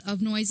recordings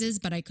of noises,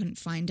 but I couldn't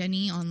find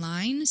any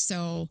online.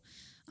 So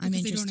I'm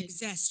interested. They don't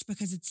exist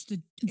because it's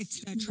the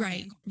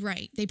triangle.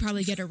 Right. They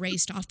probably get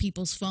erased off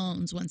people's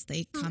phones once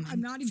they come.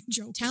 I'm not even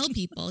joking. Tell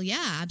people.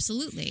 Yeah,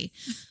 absolutely.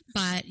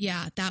 But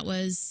yeah, that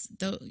was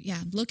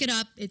look it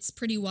up. It's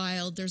pretty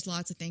wild. There's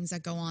lots of things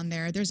that go on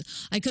there.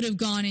 I could have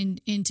gone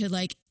into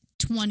like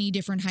 20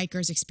 different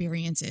hikers'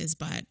 experiences,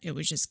 but it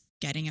was just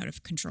getting out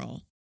of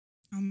control.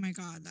 Oh my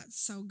God, that's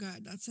so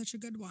good. That's such a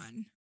good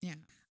one. Yeah.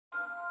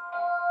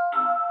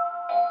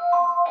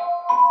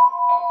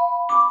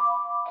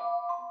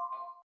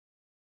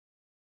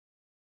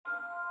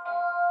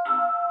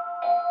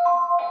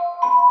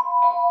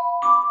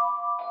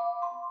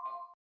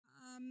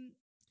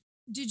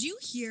 Did you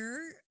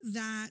hear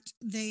that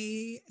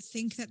they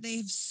think that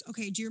they've...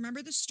 Okay, do you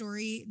remember the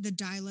story, the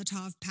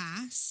Dilatov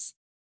Pass?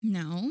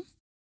 No.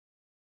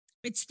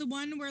 It's the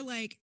one where,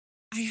 like,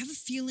 I have a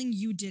feeling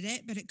you did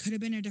it, but it could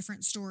have been a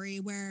different story,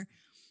 where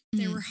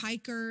there were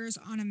hikers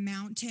on a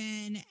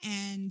mountain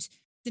and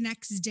the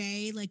next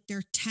day, like,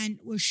 their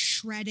tent was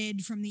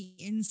shredded from the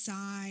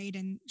inside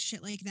and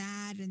shit like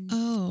that. And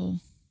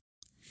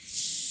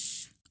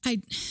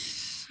I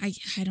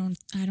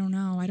don't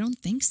know. I don't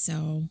think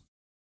so.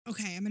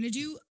 Okay, I'm going to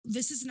do...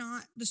 This is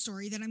not the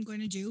story that I'm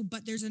going to do,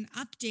 but there's an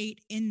update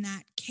in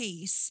that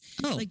case.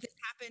 Oh. Like, this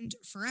happened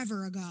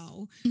forever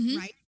ago, Mm-hmm.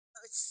 right?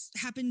 It's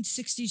happened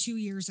 62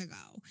 years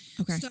ago.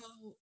 Okay. So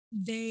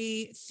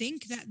they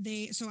think that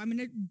So I'm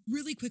going to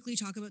really quickly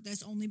talk about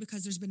this only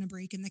because there's been a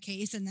break in the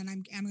case, and then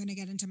I'm going to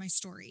get into my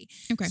story.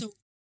 Okay. So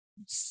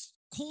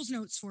Cole's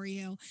notes for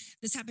you.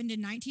 This happened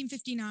in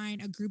 1959.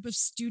 A group of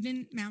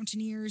student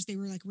mountaineers, they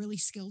were like really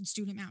skilled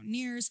student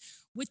mountaineers,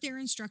 with their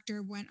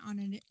instructor went on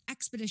an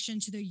expedition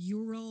to the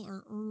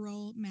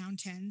Ural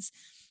Mountains.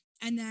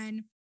 And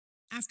then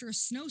after a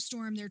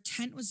snowstorm, their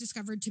tent was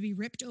discovered to be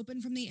ripped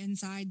open from the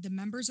inside. The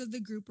members of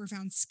the group were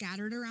found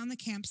scattered around the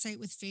campsite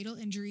with fatal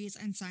injuries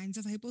and signs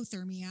of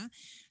hypothermia.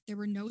 There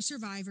were no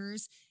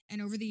survivors.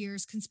 And over the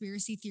years,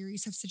 conspiracy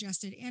theories have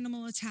suggested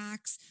animal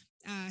attacks,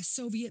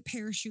 Soviet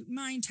parachute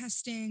mine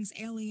testings,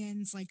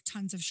 aliens, like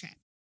tons of shit.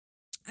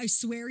 I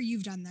swear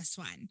you've done this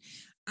one,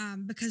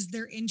 because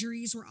their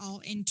injuries were all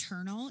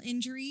internal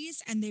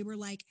injuries, and they were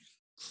like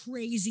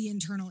crazy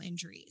internal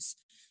injuries.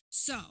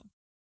 So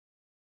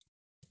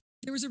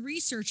there was a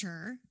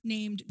researcher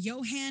named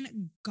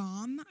Johann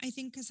Gaume, I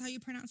think is how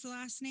you pronounce the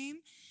last name.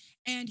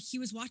 And he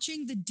was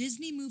watching the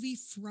Disney movie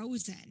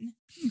Frozen.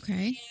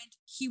 Okay. And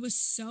he was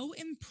so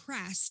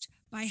impressed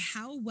by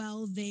how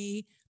well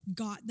they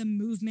got the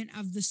movement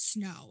of the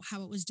snow,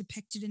 how it was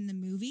depicted in the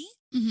movie.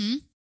 Mm-hmm.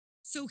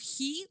 So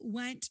he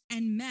went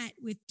and met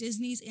with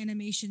Disney's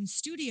animation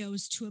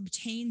studios to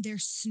obtain their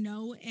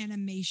snow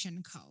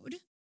animation code.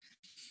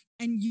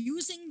 And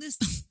using this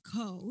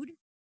code,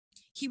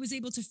 he was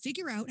able to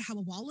figure out how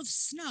a wall of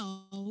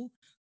snow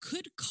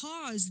could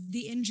cause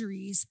the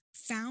injuries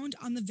found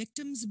on the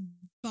victims'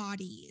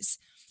 bodies.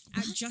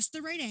 At What? just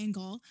the right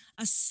angle,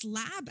 a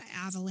slab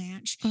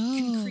avalanche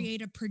can Oh.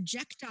 create a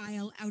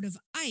projectile out of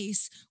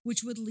ice,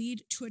 which would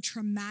lead to a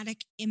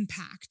traumatic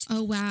impact.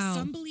 Oh, wow.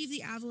 Some believe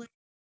the avalanche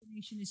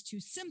explanation is too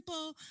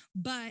simple,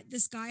 but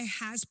this guy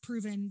has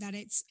proven that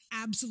it's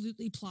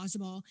absolutely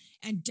plausible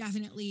and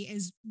definitely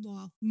is,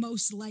 well,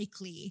 most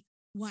likely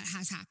what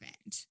has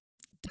happened.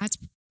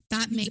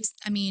 That makes,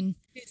 I mean,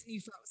 Disney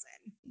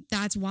Frozen.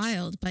 that's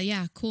wild, but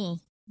yeah, cool.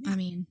 Yeah. I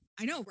mean,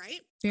 I know,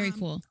 right? very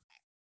cool.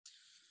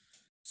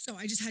 So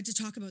I just had to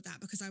talk about that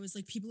because I was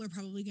like, people are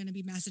probably going to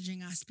be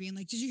messaging us being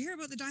like, did you hear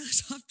about the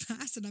Dial-Up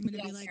Pass? And I'm going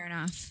to be like, fair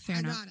enough.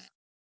 I got it.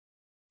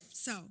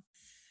 So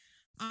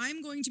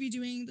I'm going to be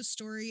doing the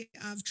story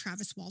of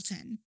Travis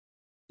Walton.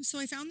 So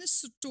I found this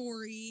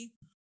story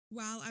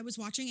while I was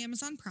watching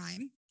Amazon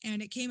Prime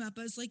and it came up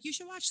as like, you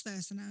should watch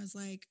this. And I was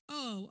like,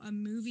 oh, a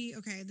movie.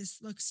 Okay, this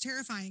looks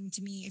terrifying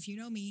to me. If you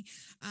know me,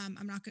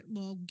 I'm not going to,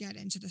 we'll get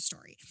into the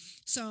story.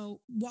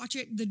 So watch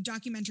it. The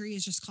documentary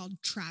is just called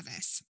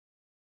Travis.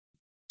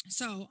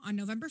 So on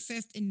November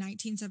 5th in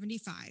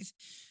 1975,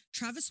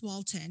 Travis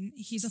Walton,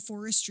 he's a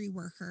forestry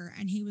worker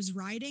and he was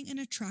riding in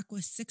a truck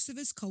with 6 of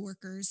his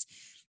coworkers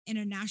in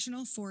a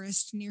national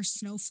forest near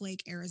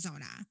Snowflake,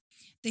 Arizona.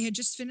 They had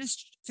just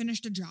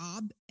finished a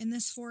job in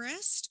this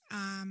forest.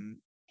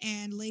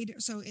 And later,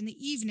 so in the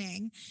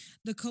evening,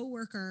 the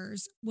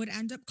coworkers would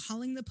end up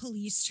calling the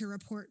police to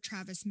report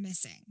Travis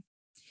missing.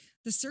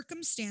 The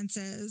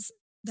circumstances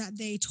that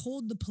they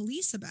told the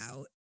police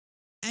about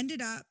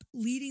ended up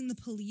leading the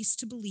police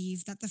to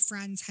believe that the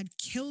friends had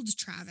killed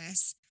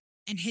Travis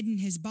and hidden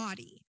his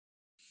body.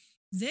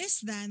 This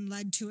then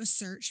led to a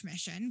search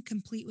mission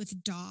complete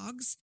with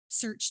dogs,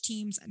 search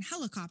teams, and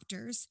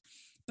helicopters.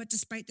 But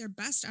despite their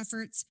best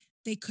efforts,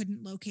 they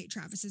couldn't locate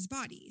Travis's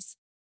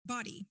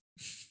body.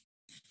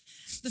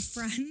 The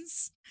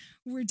friends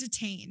were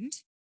detained,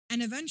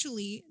 and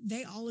eventually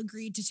they all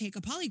agreed to take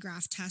a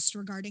polygraph test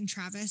regarding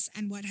Travis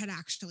and what had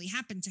actually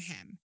happened to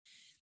him.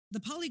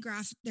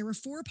 There were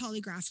 4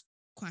 polygraph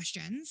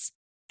questions,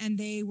 and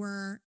they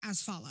were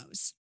as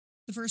follows.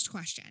 The first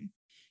question: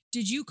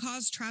 did you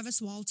cause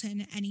Travis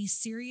Walton any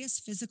serious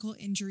physical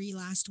injury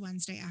last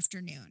Wednesday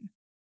afternoon?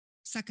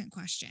 Second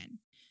question: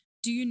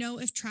 do you know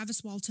if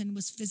Travis Walton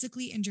was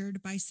physically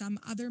injured by some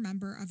other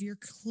member of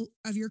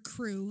your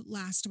crew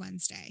last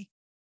Wednesday?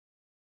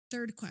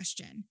 Third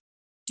question: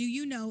 do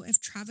you know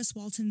if Travis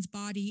Walton's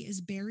body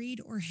is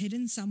buried or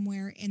hidden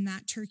somewhere in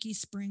that Turkey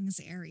Springs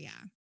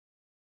area?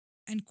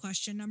 And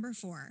question number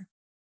 4: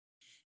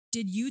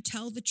 did you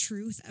tell the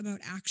truth about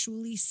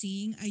actually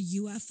seeing a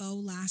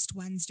UFO last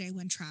Wednesday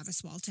when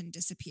Travis Walton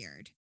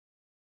disappeared?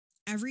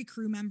 Every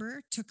crew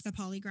member took the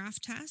polygraph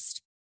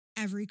test.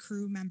 Every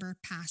crew member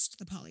passed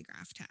the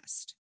polygraph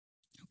test.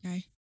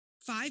 Okay.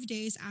 5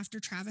 days after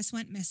Travis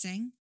went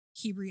missing,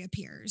 he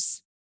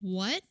reappears.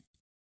 What?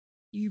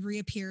 He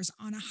reappears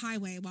on a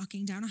highway,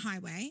 walking down a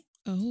highway.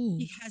 Oh.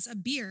 He has a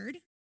beard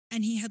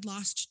and he had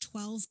lost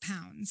 12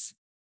 pounds.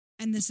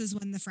 And this is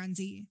when the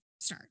frenzy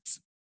starts.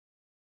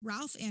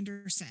 Ralph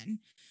Anderson,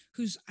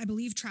 who's, I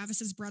believe,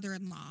 Travis's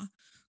brother-in-law,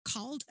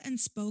 called and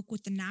spoke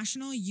with the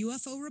National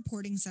UFO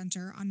Reporting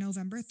Center on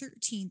November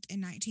 13th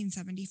in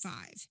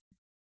 1975.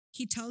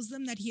 He tells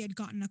them that he had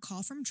gotten a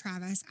call from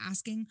Travis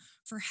asking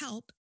for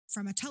help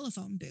from a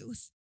telephone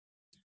booth.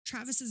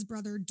 Travis's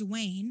brother,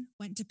 Dwayne,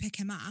 went to pick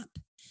him up.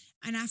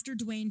 And after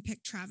Dwayne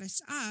picked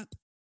Travis up,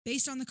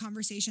 based on the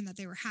conversation that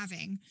they were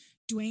having,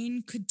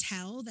 Dwayne could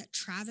tell that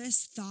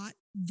Travis thought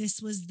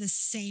this was the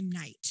same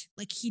night.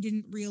 Like he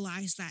didn't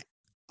realize that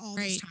all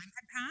this time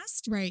had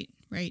passed. Right.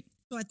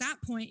 So at that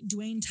point,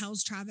 Dwayne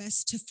tells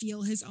Travis to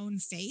feel his own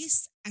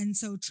face. And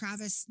so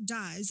Travis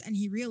does, and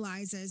he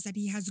realizes that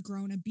he has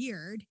grown a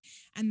beard,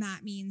 and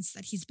that means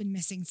that he's been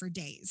missing for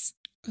days.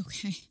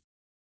 Okay.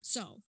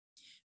 So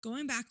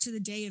going back to the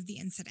day of the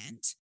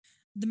incident,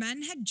 the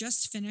men had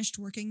just finished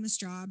working this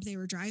job. They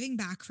were driving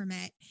back from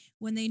it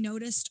when they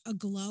noticed a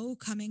glow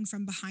coming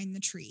from behind the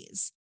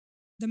trees.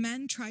 The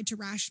men tried to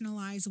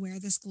rationalize where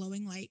this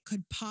glowing light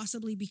could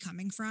possibly be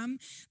coming from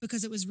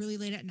because it was really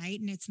late at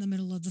night and it's in the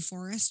middle of the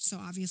forest. So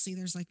obviously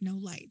there's like no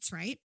lights,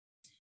 right?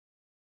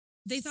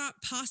 They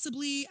thought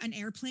possibly an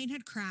airplane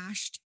had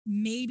crashed.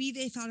 Maybe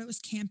they thought it was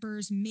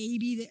campers.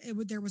 Maybe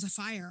there was a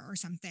fire or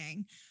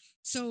something.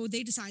 So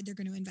they decide they're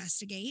going to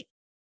investigate.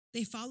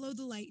 They follow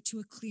the light to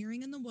a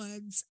clearing in the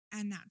woods,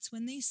 and that's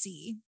when they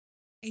see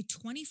a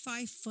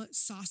 25-foot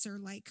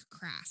saucer-like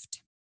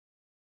craft.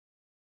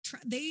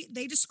 They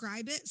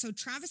describe it. So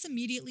Travis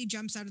immediately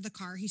jumps out of the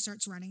car. He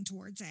starts running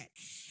towards it.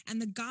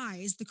 And the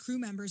guys, the crew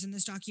members in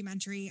this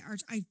documentary are,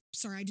 I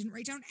didn't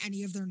write down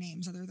any of their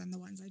names other than the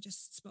ones I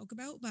just spoke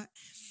about. But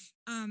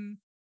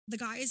the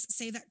guys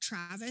say that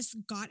Travis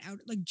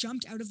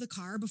jumped out of the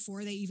car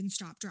before they even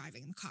stopped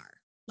driving the car.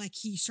 Like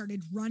he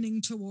started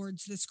running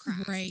towards this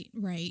craft.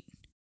 Right.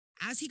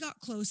 As he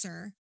got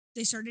closer,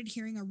 they started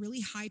hearing a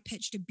really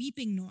high-pitched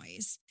beeping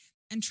noise.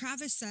 And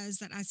Travis says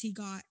that as he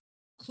got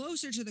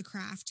closer to the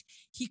craft,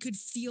 he could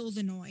feel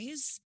the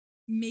noise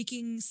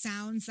making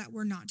sounds that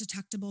were not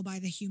detectable by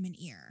the human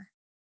ear.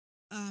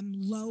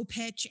 Low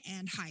pitch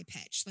and high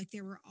pitch. Like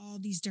there were all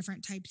these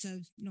different types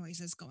of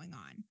noises going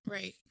on.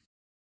 Right.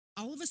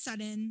 All of a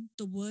sudden,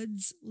 the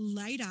woods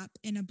light up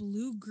in a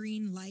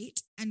blue-green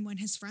light. And when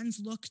his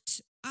friends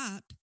looked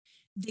up,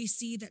 they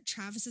see that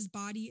Travis's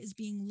body is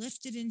being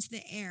lifted into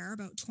the air,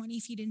 about 20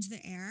 feet into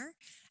the air,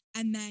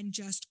 and then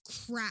just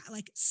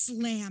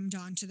slammed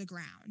onto the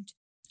ground.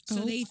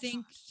 So they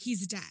think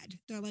he's dead.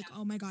 They're like,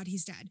 oh my God,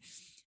 he's dead.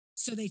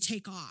 So they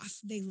take off,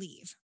 they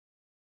leave.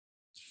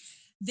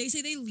 They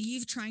say they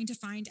leave trying to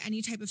find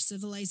any type of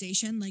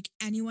civilization, like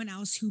anyone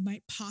else who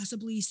might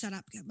possibly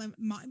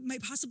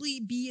might possibly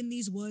be in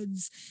these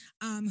woods,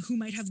 who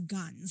might have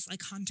guns,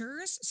 like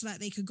hunters, so that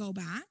they could go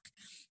back.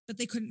 But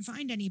they couldn't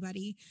find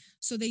anybody.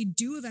 So they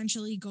do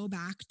eventually go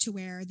back to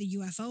where the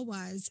UFO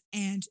was,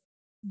 and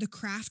the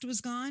craft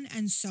was gone,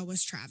 and so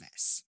was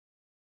Travis.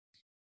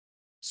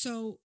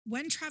 So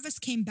when Travis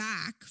came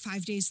back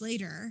 5 days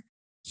later,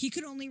 he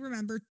could only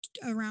remember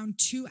around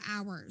 2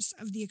 hours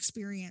of the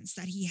experience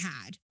that he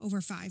had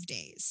over 5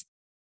 days.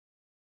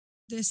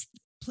 This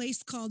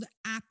place called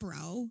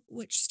APRO,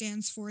 which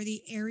stands for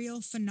the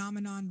Aerial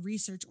Phenomenon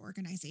Research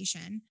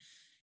Organization,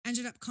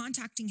 ended up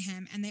contacting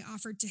him, and they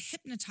offered to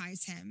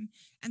hypnotize him.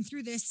 And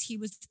through this, he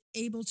was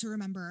able to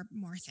remember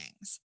more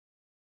things.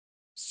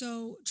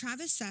 So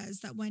Travis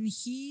says that when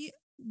he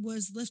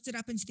was lifted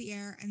up into the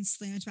air and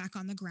slammed back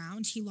on the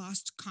ground, he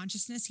lost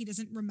consciousness. He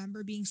doesn't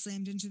remember being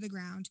slammed into the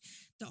ground.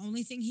 The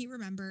only thing he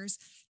remembers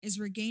is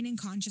regaining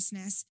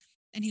consciousness,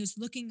 and he was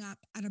looking up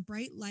at a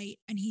bright light,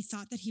 and he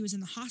thought that he was in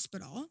the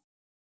hospital.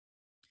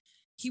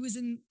 He was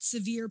in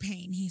severe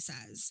pain, he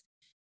says.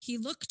 He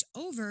looked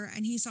over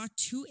and he saw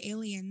 2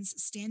 aliens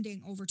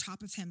standing over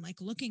top of him, like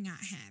looking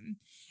at him,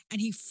 and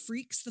he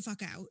freaks the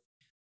fuck out.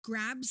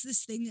 Grabs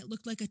this thing that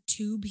looked like a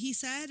tube, he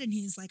said, and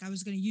he's like, I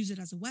was going to use it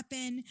as a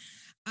weapon.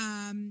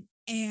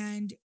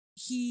 And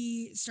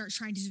he starts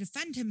trying to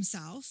defend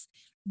himself.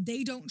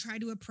 They don't try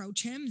to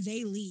approach him.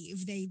 They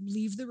leave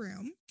the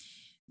room.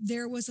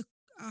 There was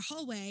a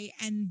hallway,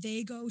 and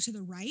they go to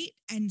the right.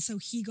 And so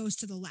he goes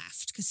to the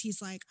left because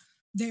he's like,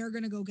 they're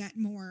going to go get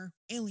more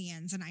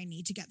aliens and I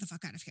need to get the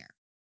fuck out of here.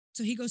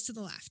 So he goes to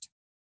the left.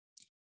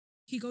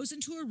 He goes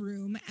into a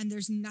room, and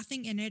there's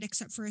nothing in it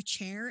except for a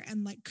chair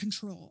and like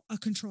a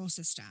control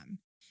system.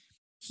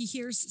 He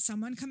hears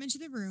someone come into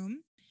the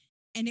room,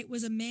 and it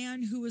was a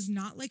man who was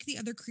not like the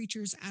other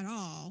creatures at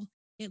all.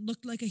 It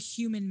looked like a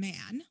human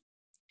man.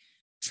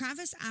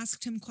 Travis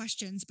asked him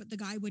questions, but the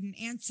guy wouldn't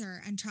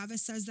answer. And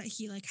Travis says that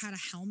he like had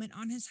a helmet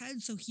on his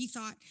head. So he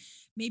thought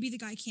maybe the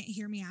guy can't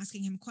hear me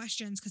asking him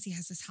questions because he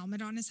has this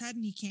helmet on his head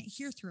and he can't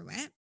hear through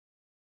it.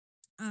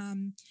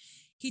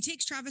 He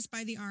takes Travis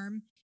by the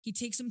arm. He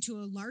takes him to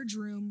a large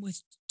room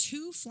with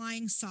 2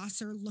 flying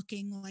saucer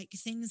looking like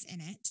things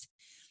in it.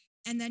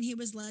 And then he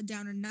was led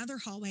down another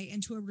hallway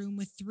into a room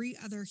with 3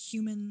 other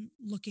human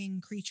looking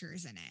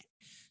creatures in it.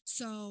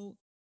 So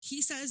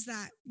he says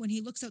that when he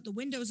looks out the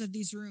windows of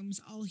these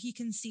rooms, all he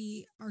can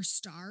see are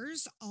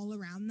stars all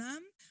around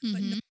them,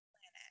 but no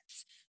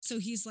planets. So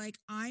he's like,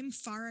 I'm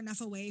far enough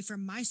away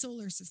from my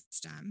solar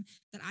system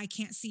that I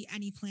can't see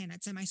any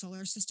planets in my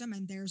solar system,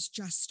 and there's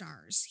just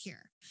stars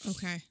here.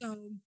 Okay.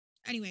 So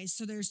anyways,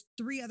 so there's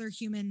 3 other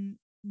human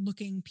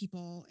looking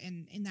people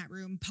in that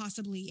room,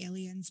 possibly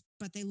aliens,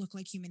 but they look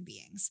like human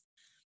beings.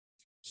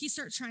 He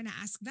starts trying to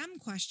ask them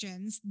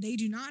questions. They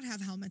do not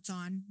have helmets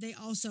on. They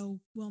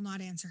also will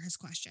not answer his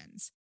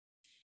questions.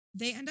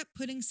 They end up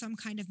putting some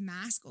kind of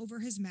mask over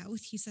his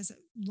mouth. He says it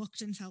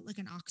looked and felt like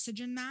an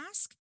oxygen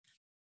mask.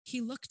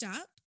 He looked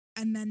up,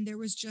 and then there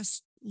was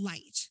just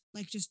light,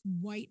 like just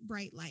white,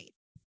 bright light.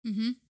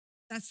 Mm-hmm.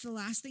 That's the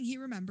last thing he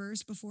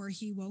remembers before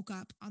he woke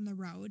up on the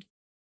road.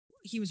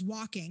 He was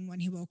walking when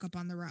he woke up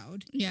on the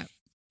road. Yeah.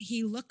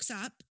 He looks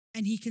up,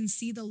 and he can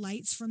see the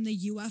lights from the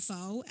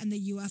UFO, and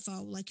the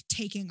UFO like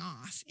taking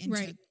off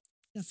into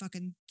the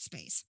fucking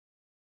space.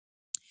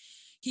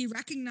 He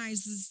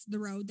recognizes the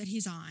road that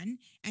he's on.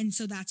 And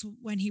so that's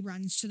when he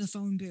runs to the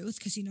phone booth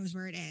because he knows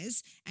where it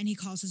is, and he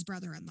calls his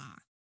brother-in-law.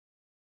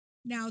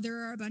 Now, there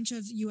are a bunch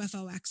of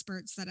UFO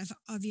experts that have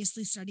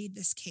obviously studied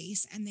this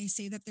case, and they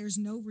say that there's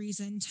no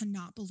reason to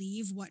not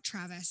believe what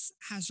Travis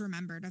has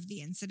remembered of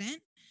the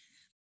incident.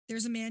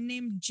 There's a man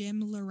named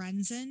Jim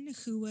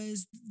Lorenzen, who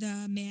was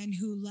the man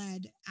who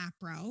led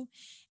APRO,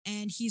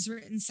 and he's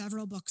written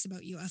several books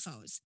about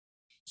UFOs.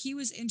 He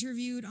was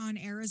interviewed on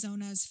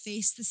Arizona's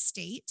Face the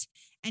State,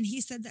 and he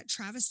said that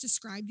Travis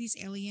described these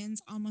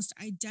aliens almost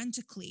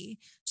identically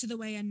to the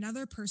way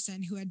another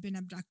person who had been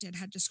abducted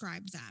had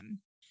described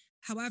them.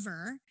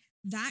 However,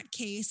 that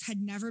case had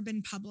never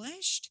been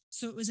published,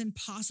 so it was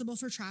impossible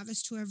for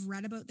Travis to have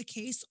read about the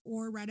case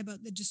or read about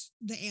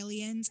the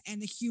aliens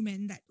and the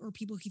human that, or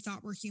people he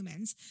thought were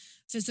humans,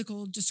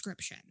 physical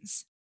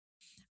descriptions.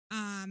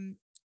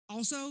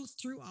 Also,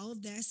 through all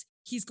of this,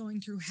 he's going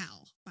through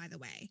hell, by the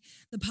way.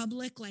 The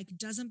public like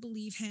doesn't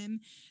believe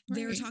him.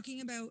 They were talking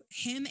about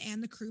him,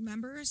 and the crew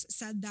members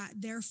said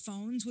that their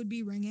phones would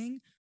be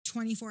ringing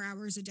 24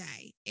 hours a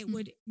day. It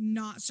would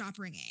not stop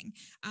ringing.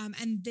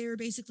 And they're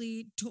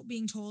basically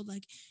being told,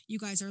 like, you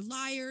guys are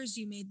liars.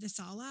 You made this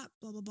all up,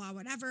 blah, blah, blah,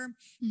 whatever.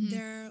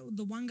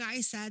 The one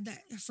guy said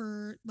that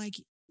for like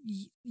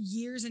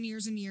years and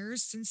years and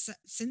years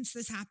since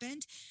this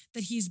happened,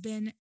 that he's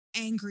been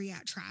angry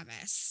at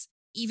Travis,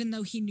 even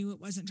though he knew it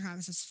wasn't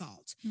Travis's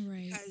fault.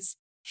 Right. Because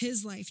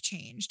his life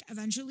changed.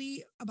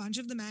 Eventually, a bunch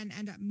of the men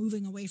end up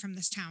moving away from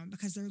this town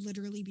because they're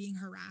literally being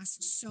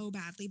harassed so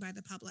badly by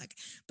the public,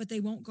 but they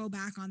won't go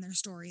back on their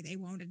story. They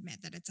won't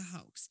admit that it's a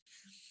hoax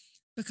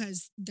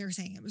because they're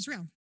saying it was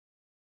real.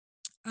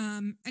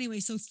 Anyway,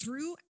 so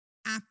through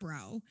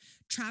APRO,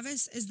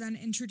 Travis is then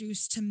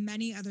introduced to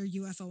many other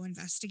UFO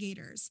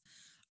investigators.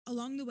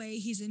 Along the way,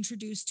 he's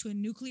introduced to a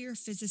nuclear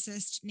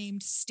physicist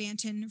named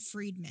Stanton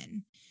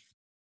Friedman.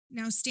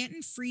 Now,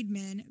 Stanton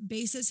Friedman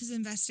bases his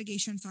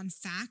investigations on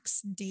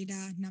facts,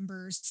 data,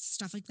 numbers,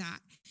 stuff like that.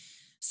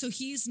 So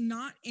he's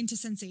not into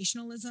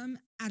sensationalism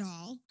at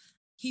all.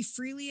 He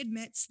freely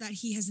admits that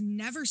he has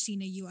never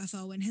seen a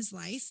UFO in his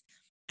life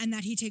and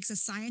that he takes a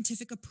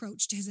scientific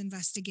approach to his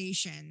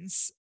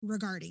investigations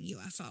regarding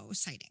UFO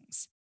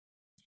sightings.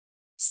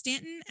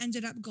 Stanton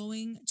ended up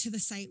going to the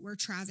site where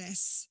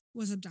Travis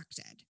was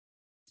abducted.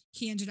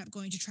 He ended up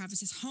going to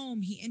Travis's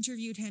home. He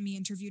interviewed him. He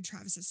interviewed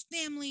Travis's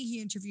family.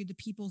 He interviewed the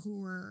people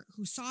who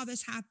saw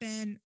this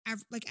happen,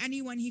 like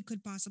anyone he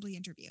could possibly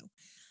interview.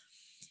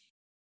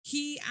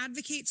 He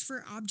advocates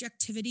for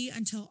objectivity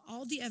until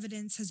all the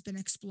evidence has been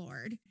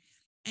explored.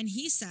 And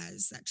he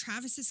says that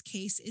Travis's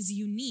case is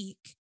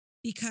unique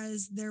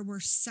because there were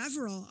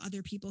several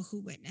other people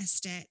who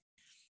witnessed it,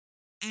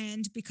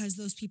 and because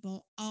those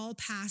people all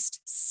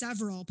passed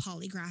several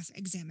polygraph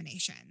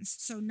examinations.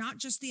 So not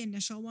just the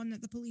initial one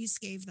that the police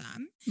gave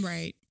them.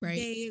 Right.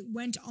 They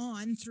went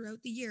on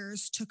throughout the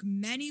years, took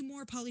many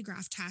more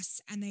polygraph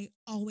tests, and they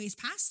always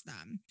passed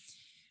them.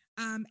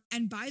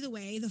 And by the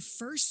way, the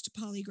first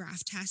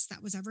polygraph test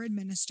that was ever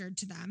administered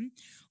to them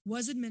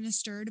was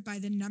administered by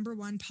the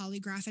 #1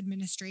 polygraph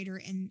administrator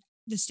in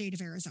the state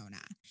of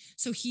Arizona.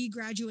 So he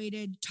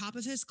graduated top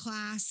of his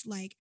class,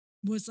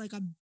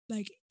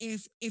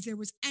 if there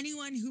was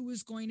anyone who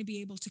was going to be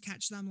able to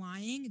catch them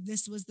lying,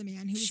 this was the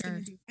man who was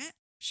going to do it.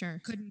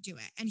 Sure. Couldn't do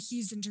it. And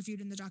he's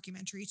interviewed in the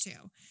documentary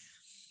too.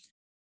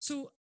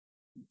 So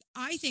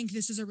I think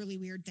this is a really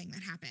weird thing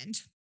that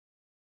happened.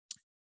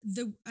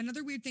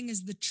 Another weird thing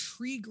is the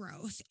tree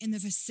growth in the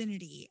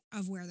vicinity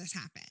of where this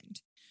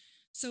happened.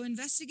 So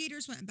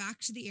investigators went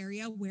back to the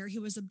area where he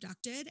was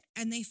abducted,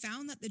 and they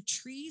found that the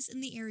trees in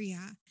the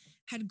area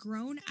had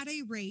grown at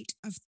a rate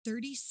of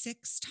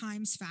 36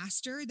 times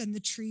faster than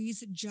the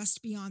trees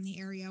just beyond the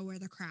area where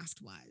the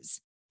craft was.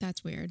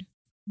 That's weird.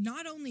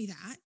 Not only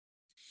that,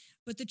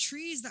 but the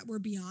trees that were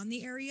beyond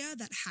the area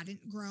that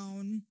hadn't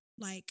grown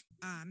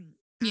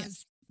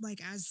as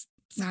fast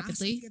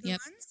rapidly, as the other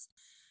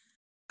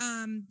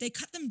ones, they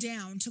cut them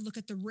down to look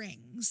at the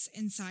rings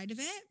inside of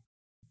it.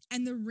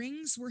 And the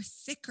rings were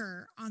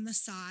thicker on the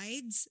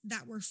sides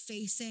that were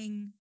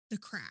facing the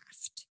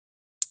craft.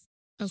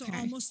 Okay. So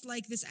almost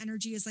like this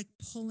energy is like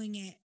pulling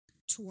it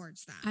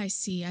towards them. I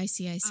see.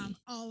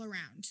 All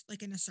around,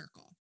 like in a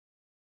circle.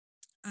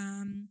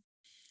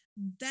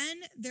 Then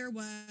there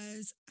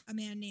was a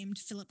man named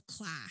Philip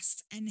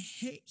Klass, and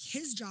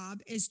his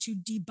job is to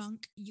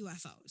debunk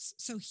UFOs.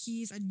 So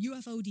he's a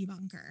UFO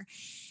debunker.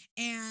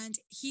 And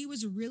he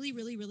was really,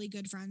 really, really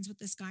good friends with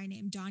this guy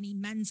named Donnie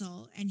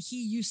Menzel. And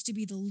he used to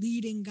be the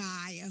leading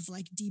guy of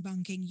like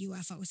debunking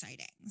UFO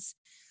sightings.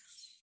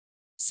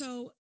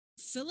 So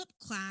Philip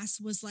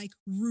Klass was like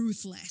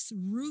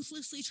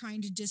ruthlessly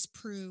trying to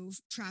disprove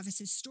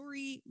Travis's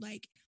story.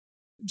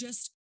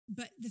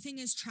 But the thing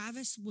is,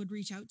 Travis would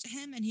reach out to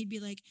him and he'd be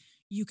like,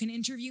 you can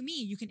interview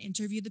me. You can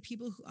interview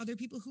other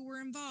people who were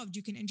involved.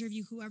 You can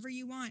interview whoever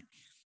you want.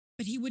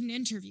 But he wouldn't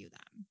interview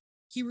them.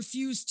 He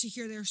refused to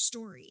hear their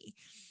story.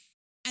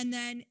 And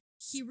then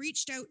he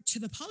reached out to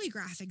the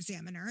polygraph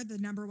examiner,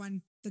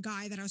 the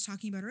guy that I was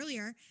talking about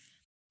earlier,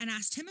 and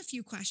asked him a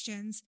few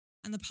questions.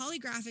 And the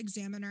polygraph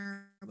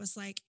examiner was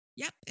like,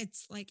 yep,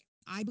 it's like,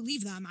 I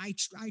believe them. I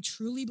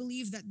truly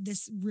believe that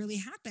this really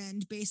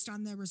happened based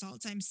on the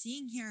results I'm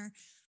seeing here.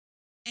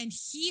 And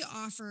he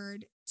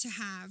offered to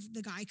have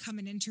the guy come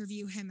and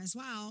interview him as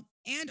well,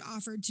 and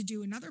offered to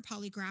do another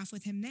polygraph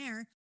with him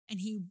there. And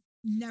he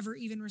never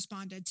even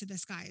responded to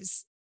this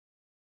guy's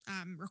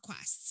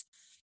requests.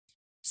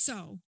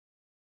 So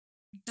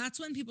that's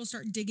when people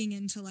start digging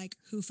into like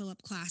who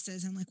Philip Klass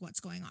is and like what's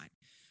going on.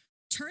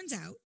 Turns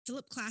out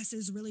Philip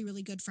Klass's really,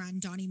 really good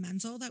friend, Donnie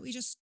Menzel, that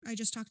I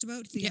just talked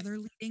about, the other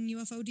leading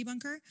UFO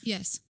debunker.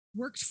 Yes.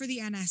 Worked for the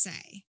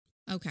NSA.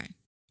 Okay.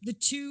 The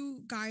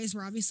two guys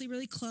were obviously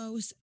really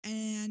close,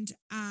 and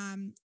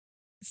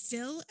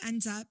Phil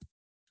ends up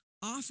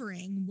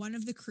offering one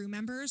of the crew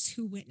members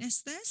who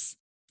witnessed this,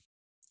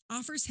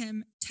 offers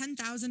him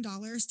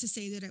 $10,000 to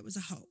say that it was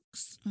a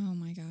hoax. Oh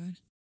my God.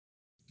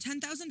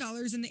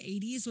 $10,000 in the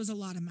 80s was a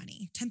lot of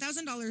money.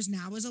 $10,000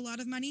 now is a lot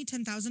of money.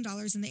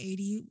 $10,000 in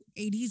the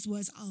 80s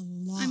was a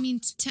lot. I mean,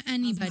 to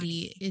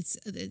anybody, money.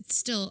 it's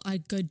still a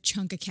good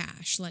chunk of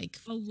cash, like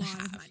A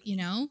lot of money. you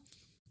know?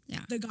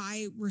 Yeah. The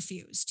guy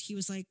refused. He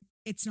was like,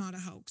 it's not a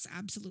hoax.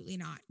 Absolutely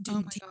not.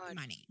 Didn't take the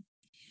money.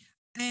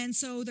 And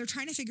so they're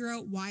trying to figure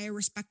out why a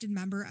respected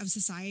member of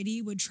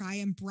society would try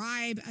and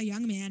bribe a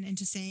young man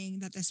into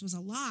saying that this was a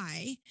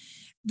lie.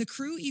 The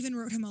crew even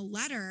wrote him a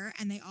letter,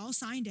 and they all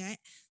signed it,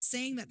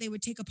 saying that they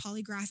would take a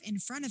polygraph in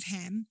front of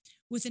him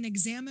with an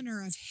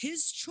examiner of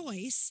his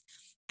choice.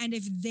 And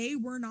if they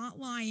were not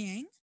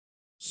lying,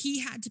 he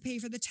had to pay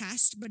for the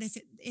test. But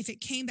if it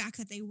came back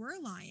that they were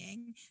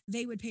lying,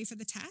 they would pay for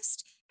the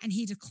test, and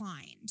he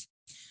declined.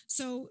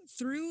 So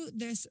through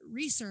this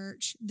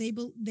research, they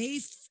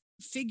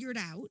figured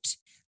out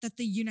that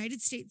the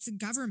United States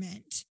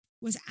government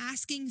was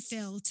asking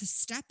Phil to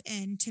step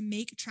in to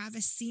make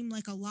Travis seem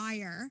like a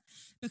liar,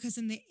 because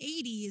in the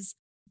 80s,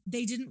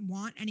 they didn't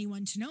want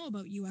anyone to know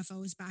about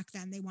UFOs back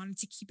then. They wanted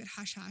to keep it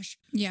hush hush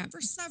for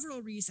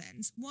several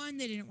reasons. One,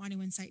 they didn't want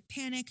to incite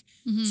panic.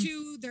 Mm-hmm.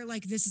 Two, they're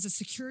like, this is a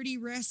security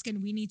risk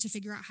and we need to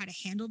figure out how to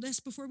handle this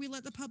before we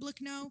let the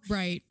public know.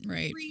 Right.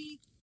 Three,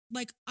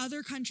 like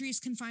other countries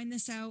can find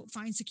this out,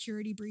 find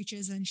security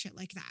breaches and shit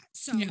like that.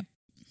 So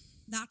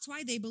that's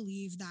why they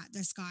believe that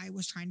this guy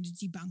was trying to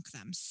debunk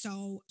them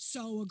so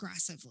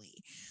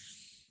aggressively.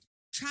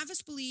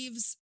 Travis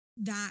believes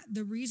that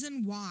the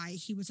reason why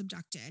he was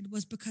abducted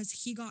was because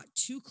he got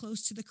too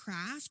close to the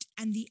craft,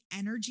 and the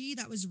energy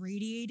that was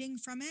radiating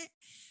from it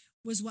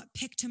was what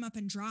picked him up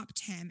and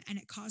dropped him, and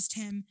it caused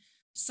him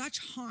such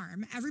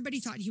harm. Everybody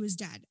thought he was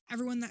dead.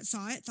 Everyone that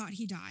saw it thought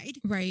he died.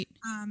 Right.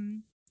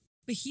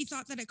 But he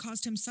thought that it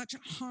caused him such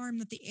harm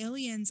that the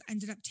aliens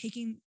ended up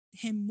taking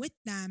him with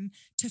them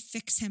to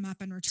fix him up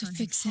and return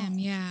him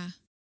home.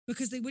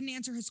 Because they wouldn't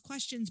answer his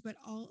questions, but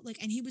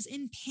and he was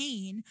in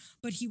pain,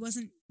 but he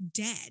wasn't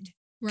dead.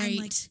 Right.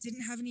 And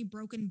didn't have any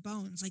broken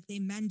bones. They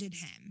mended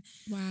him.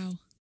 Wow.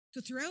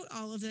 So throughout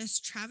all of this,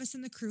 Travis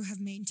and the crew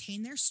have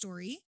maintained their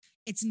story.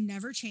 It's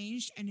never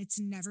changed and it's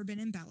never been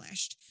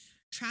embellished.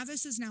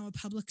 Travis is now a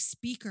public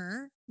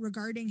speaker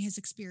regarding his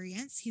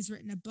experience. He's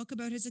written a book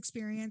about his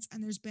experience,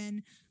 and there's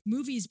been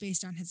movies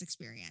based on his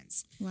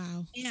experience.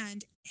 Wow.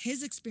 And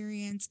his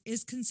experience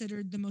is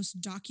considered the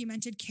most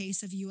documented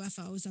case of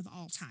UFOs of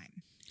all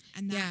time.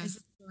 And that is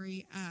the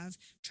story of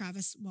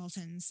Travis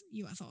Walton's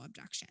UFO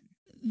abduction.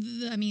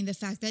 I mean, the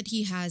fact that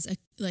he has a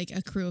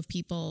crew of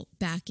people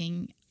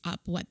backing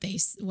up what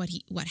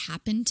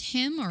happened to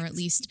him, or at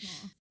least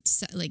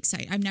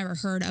I've never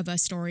heard of a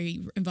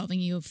story involving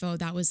UFO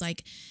that was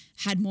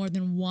had more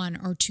than one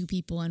or two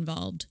people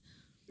involved.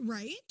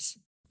 Right.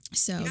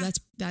 So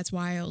that's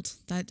wild.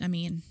 That's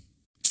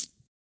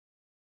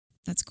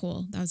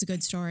cool. That was a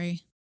good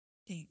story.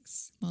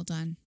 Thanks. Well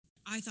done.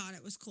 I thought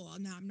it was cool.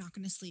 Now I'm not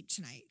going to sleep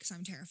tonight because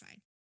I'm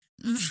terrified.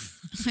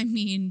 I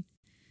mean,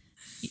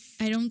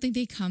 I don't think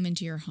they come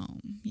into your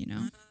home, you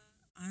know?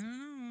 I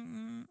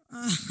don't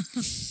know.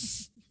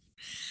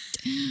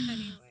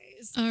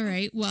 Anyways. All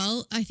right.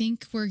 Well, I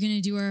think we're going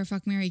to do our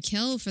Fuck, Marry,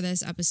 Kill for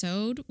this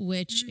episode,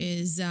 which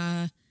is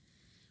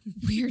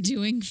we are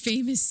doing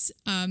famous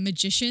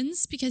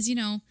magicians because,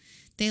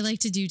 they like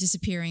to do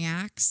disappearing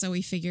acts. So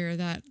we figure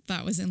that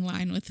was in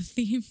line with the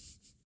theme.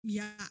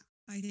 Yeah,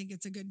 I think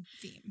it's a good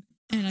theme.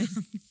 And I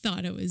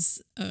thought it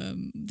was,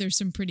 there's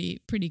some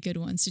pretty good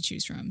ones to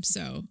choose from.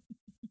 So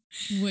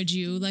would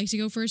you like to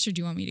go first, or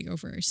do you want me to go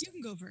first? You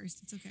can go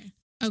first. It's okay.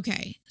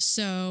 Okay.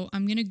 So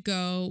I'm going to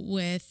go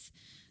with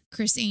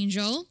Chris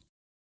Angel.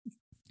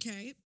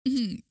 Okay.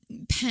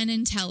 Penn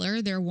and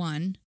Teller. They're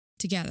one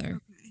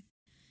together. Okay.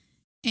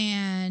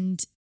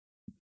 And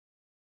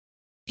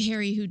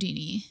Harry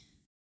Houdini.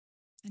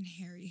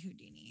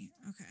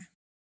 Okay.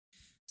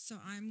 So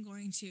I'm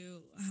going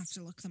to have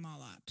to look them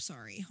all up.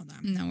 Sorry. Hold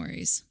on. No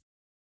worries.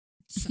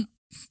 So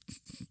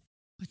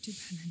what do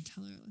Penn and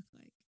Teller look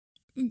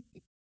like?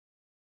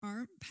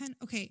 Aren't Penn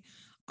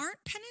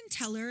and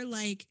Teller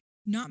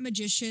not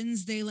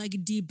magicians? They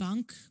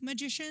debunk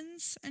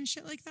magicians and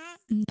shit like that?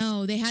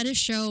 No, they had a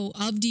show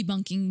of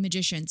debunking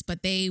magicians,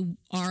 but they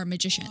are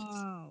magicians.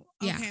 Oh,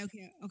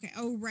 okay, okay.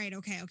 Oh, right.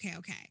 Okay.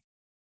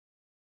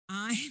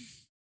 I'm...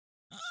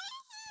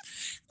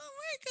 Oh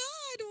my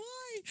God,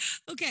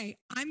 why? Okay,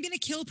 I'm going to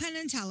kill Penn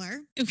and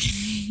Teller.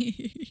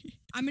 Okay.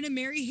 I'm going to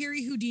marry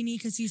Harry Houdini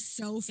because he's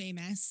so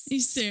famous.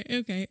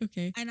 Okay.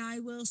 And I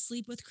will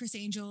sleep with Chris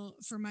Angel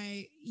for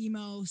my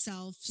emo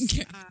self.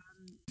 Okay.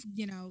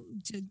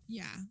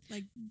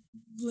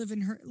 Let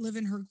her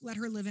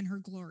live in her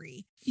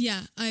glory.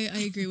 Yeah,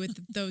 I agree with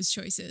those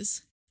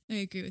choices. I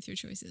agree with your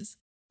choices.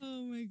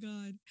 Oh my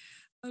God.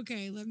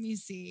 Okay, let me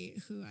see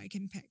who I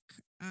can pick.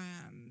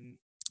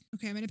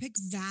 Okay, I'm going to pick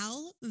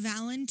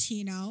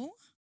Valentino.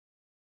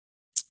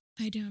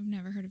 I've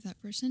never heard of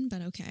that person,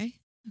 but okay.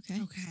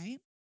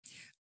 Okay.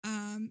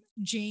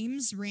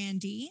 James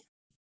Randi.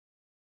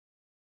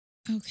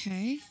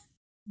 Okay.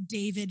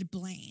 David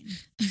Blaine.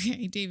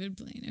 Okay, David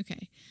Blaine.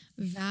 Okay.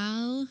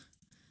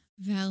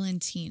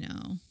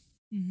 Valentino.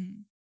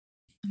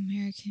 Mm-hmm.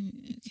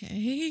 American.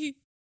 Okay.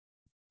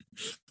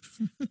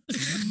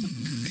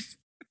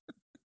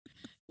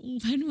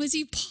 When was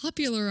he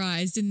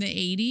popularized? In the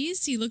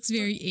 80s? He looks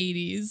very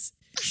 80s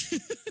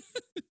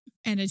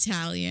and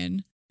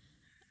Italian.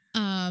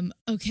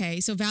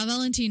 Okay, so Val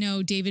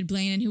Valentino, David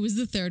Blaine, and who was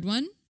the third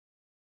one?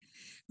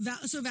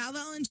 Val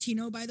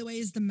Valentino, by the way,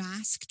 is the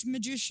masked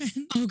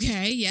magician.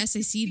 Okay, yes,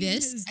 I see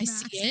this. I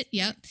see it.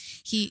 Yep.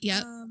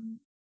 Yep.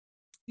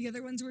 The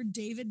other ones were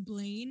David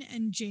Blaine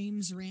and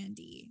James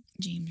Randi.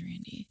 James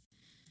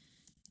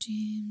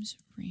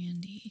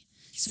Randi.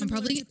 So I'm Similar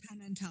probably to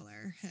Penn and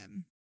Teller,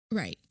 him.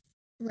 Right.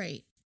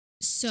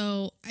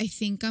 So I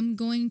think I'm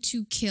going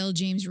to kill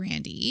James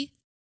Randi.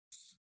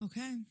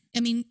 Okay. I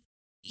mean,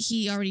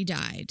 he already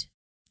died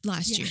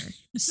last year.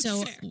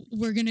 So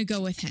we're going to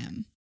go with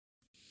him.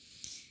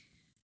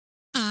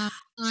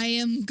 I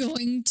am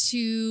going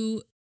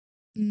to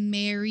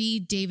marry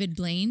David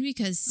Blaine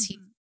because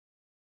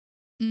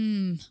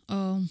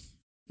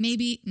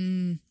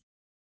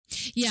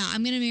Yeah,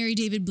 I'm going to marry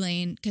David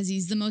Blaine because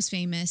he's the most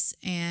famous,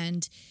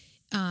 and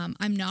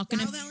I'm not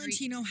going to. Val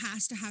Valentino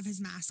has to have his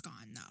mask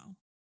on, though.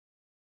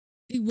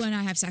 When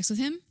I have sex with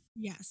him?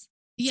 Yes.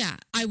 Yeah,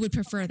 I would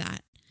prefer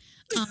that.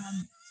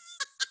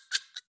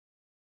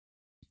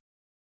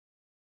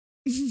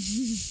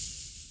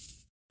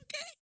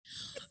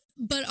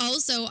 But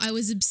also, I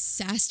was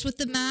obsessed with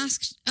The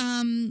Masked,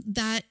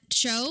 that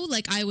show.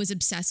 Like, I was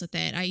obsessed with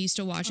it. I used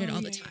to watch it all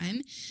the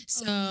time.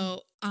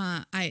 So,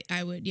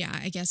 I would,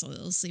 I guess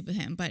I'll sleep with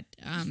him. But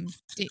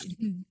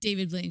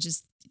David Blaine,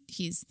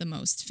 he's the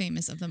most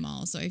famous of them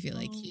all. So I feel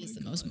like he has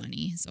the most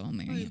money. So I'll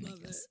marry him, I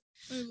guess.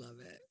 I love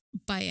it.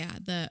 But yeah,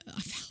 the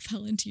Val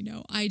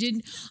Valentino. I'm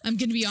going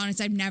to be honest.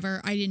 I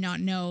did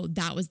not know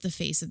that was the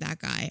face of that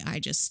guy.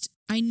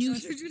 I knew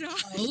he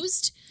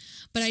posed,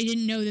 but I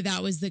didn't know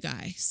that was the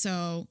guy.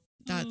 So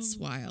that's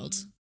wild.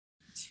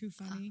 Too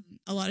funny.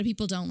 A lot of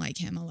people don't like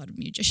him. A lot of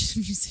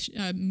musicians.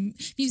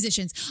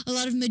 A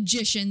lot of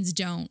magicians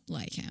don't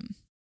like him.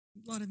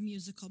 A lot of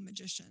musical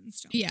magicians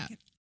don't like him.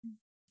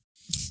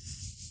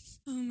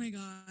 Oh my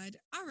God.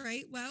 All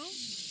right. Well,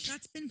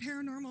 that's been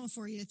paranormal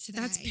for you today.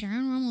 That's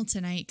paranormal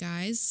tonight,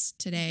 guys.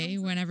 Today,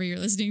 whenever you're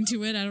listening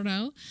to it, I don't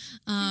know.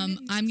 I'm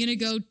going to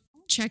go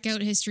check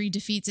out History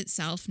Defeats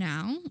Itself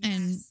now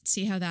and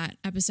see how that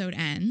episode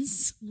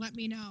ends. Let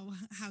me know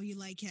how you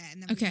like it,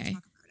 and then we can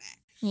talk about it.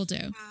 Will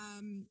do.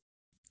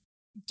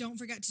 Don't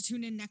forget to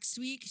tune in next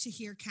week to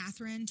hear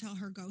Catherine tell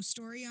her ghost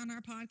story on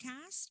our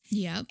podcast.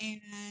 Yep.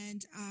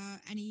 And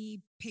any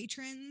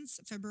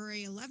patrons,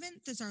 February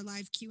 11th is our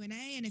live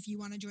Q&A. And if you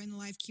want to join the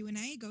live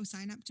Q&A, go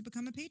sign up to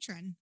become a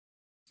patron.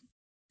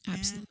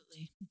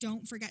 Absolutely. And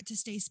don't forget to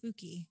stay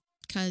spooky.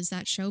 Because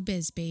that's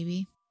showbiz,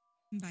 baby.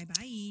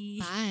 Bye-bye.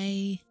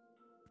 Bye.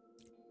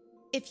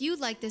 If you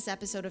like this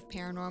episode of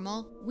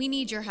Paranormal, we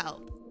need your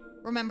help.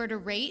 Remember to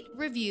rate,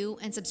 review,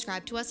 and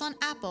subscribe to us on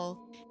Apple.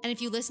 And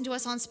if you listen to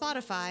us on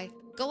Spotify,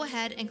 go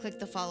ahead and click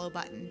the follow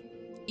button.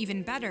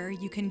 Even better,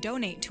 you can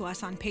donate to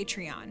us on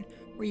Patreon,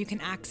 where you can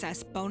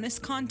access bonus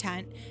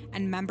content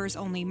and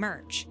members-only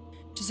merch.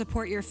 To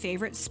support your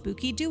favorite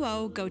spooky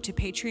duo, go to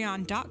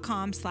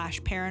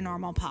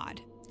patreon.com/paranormalpod.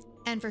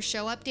 And for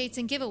show updates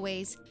and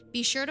giveaways,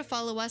 be sure to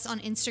follow us on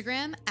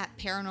Instagram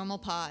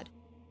 @paranormalpod.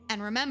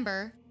 And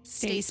remember,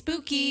 stay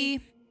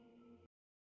spooky.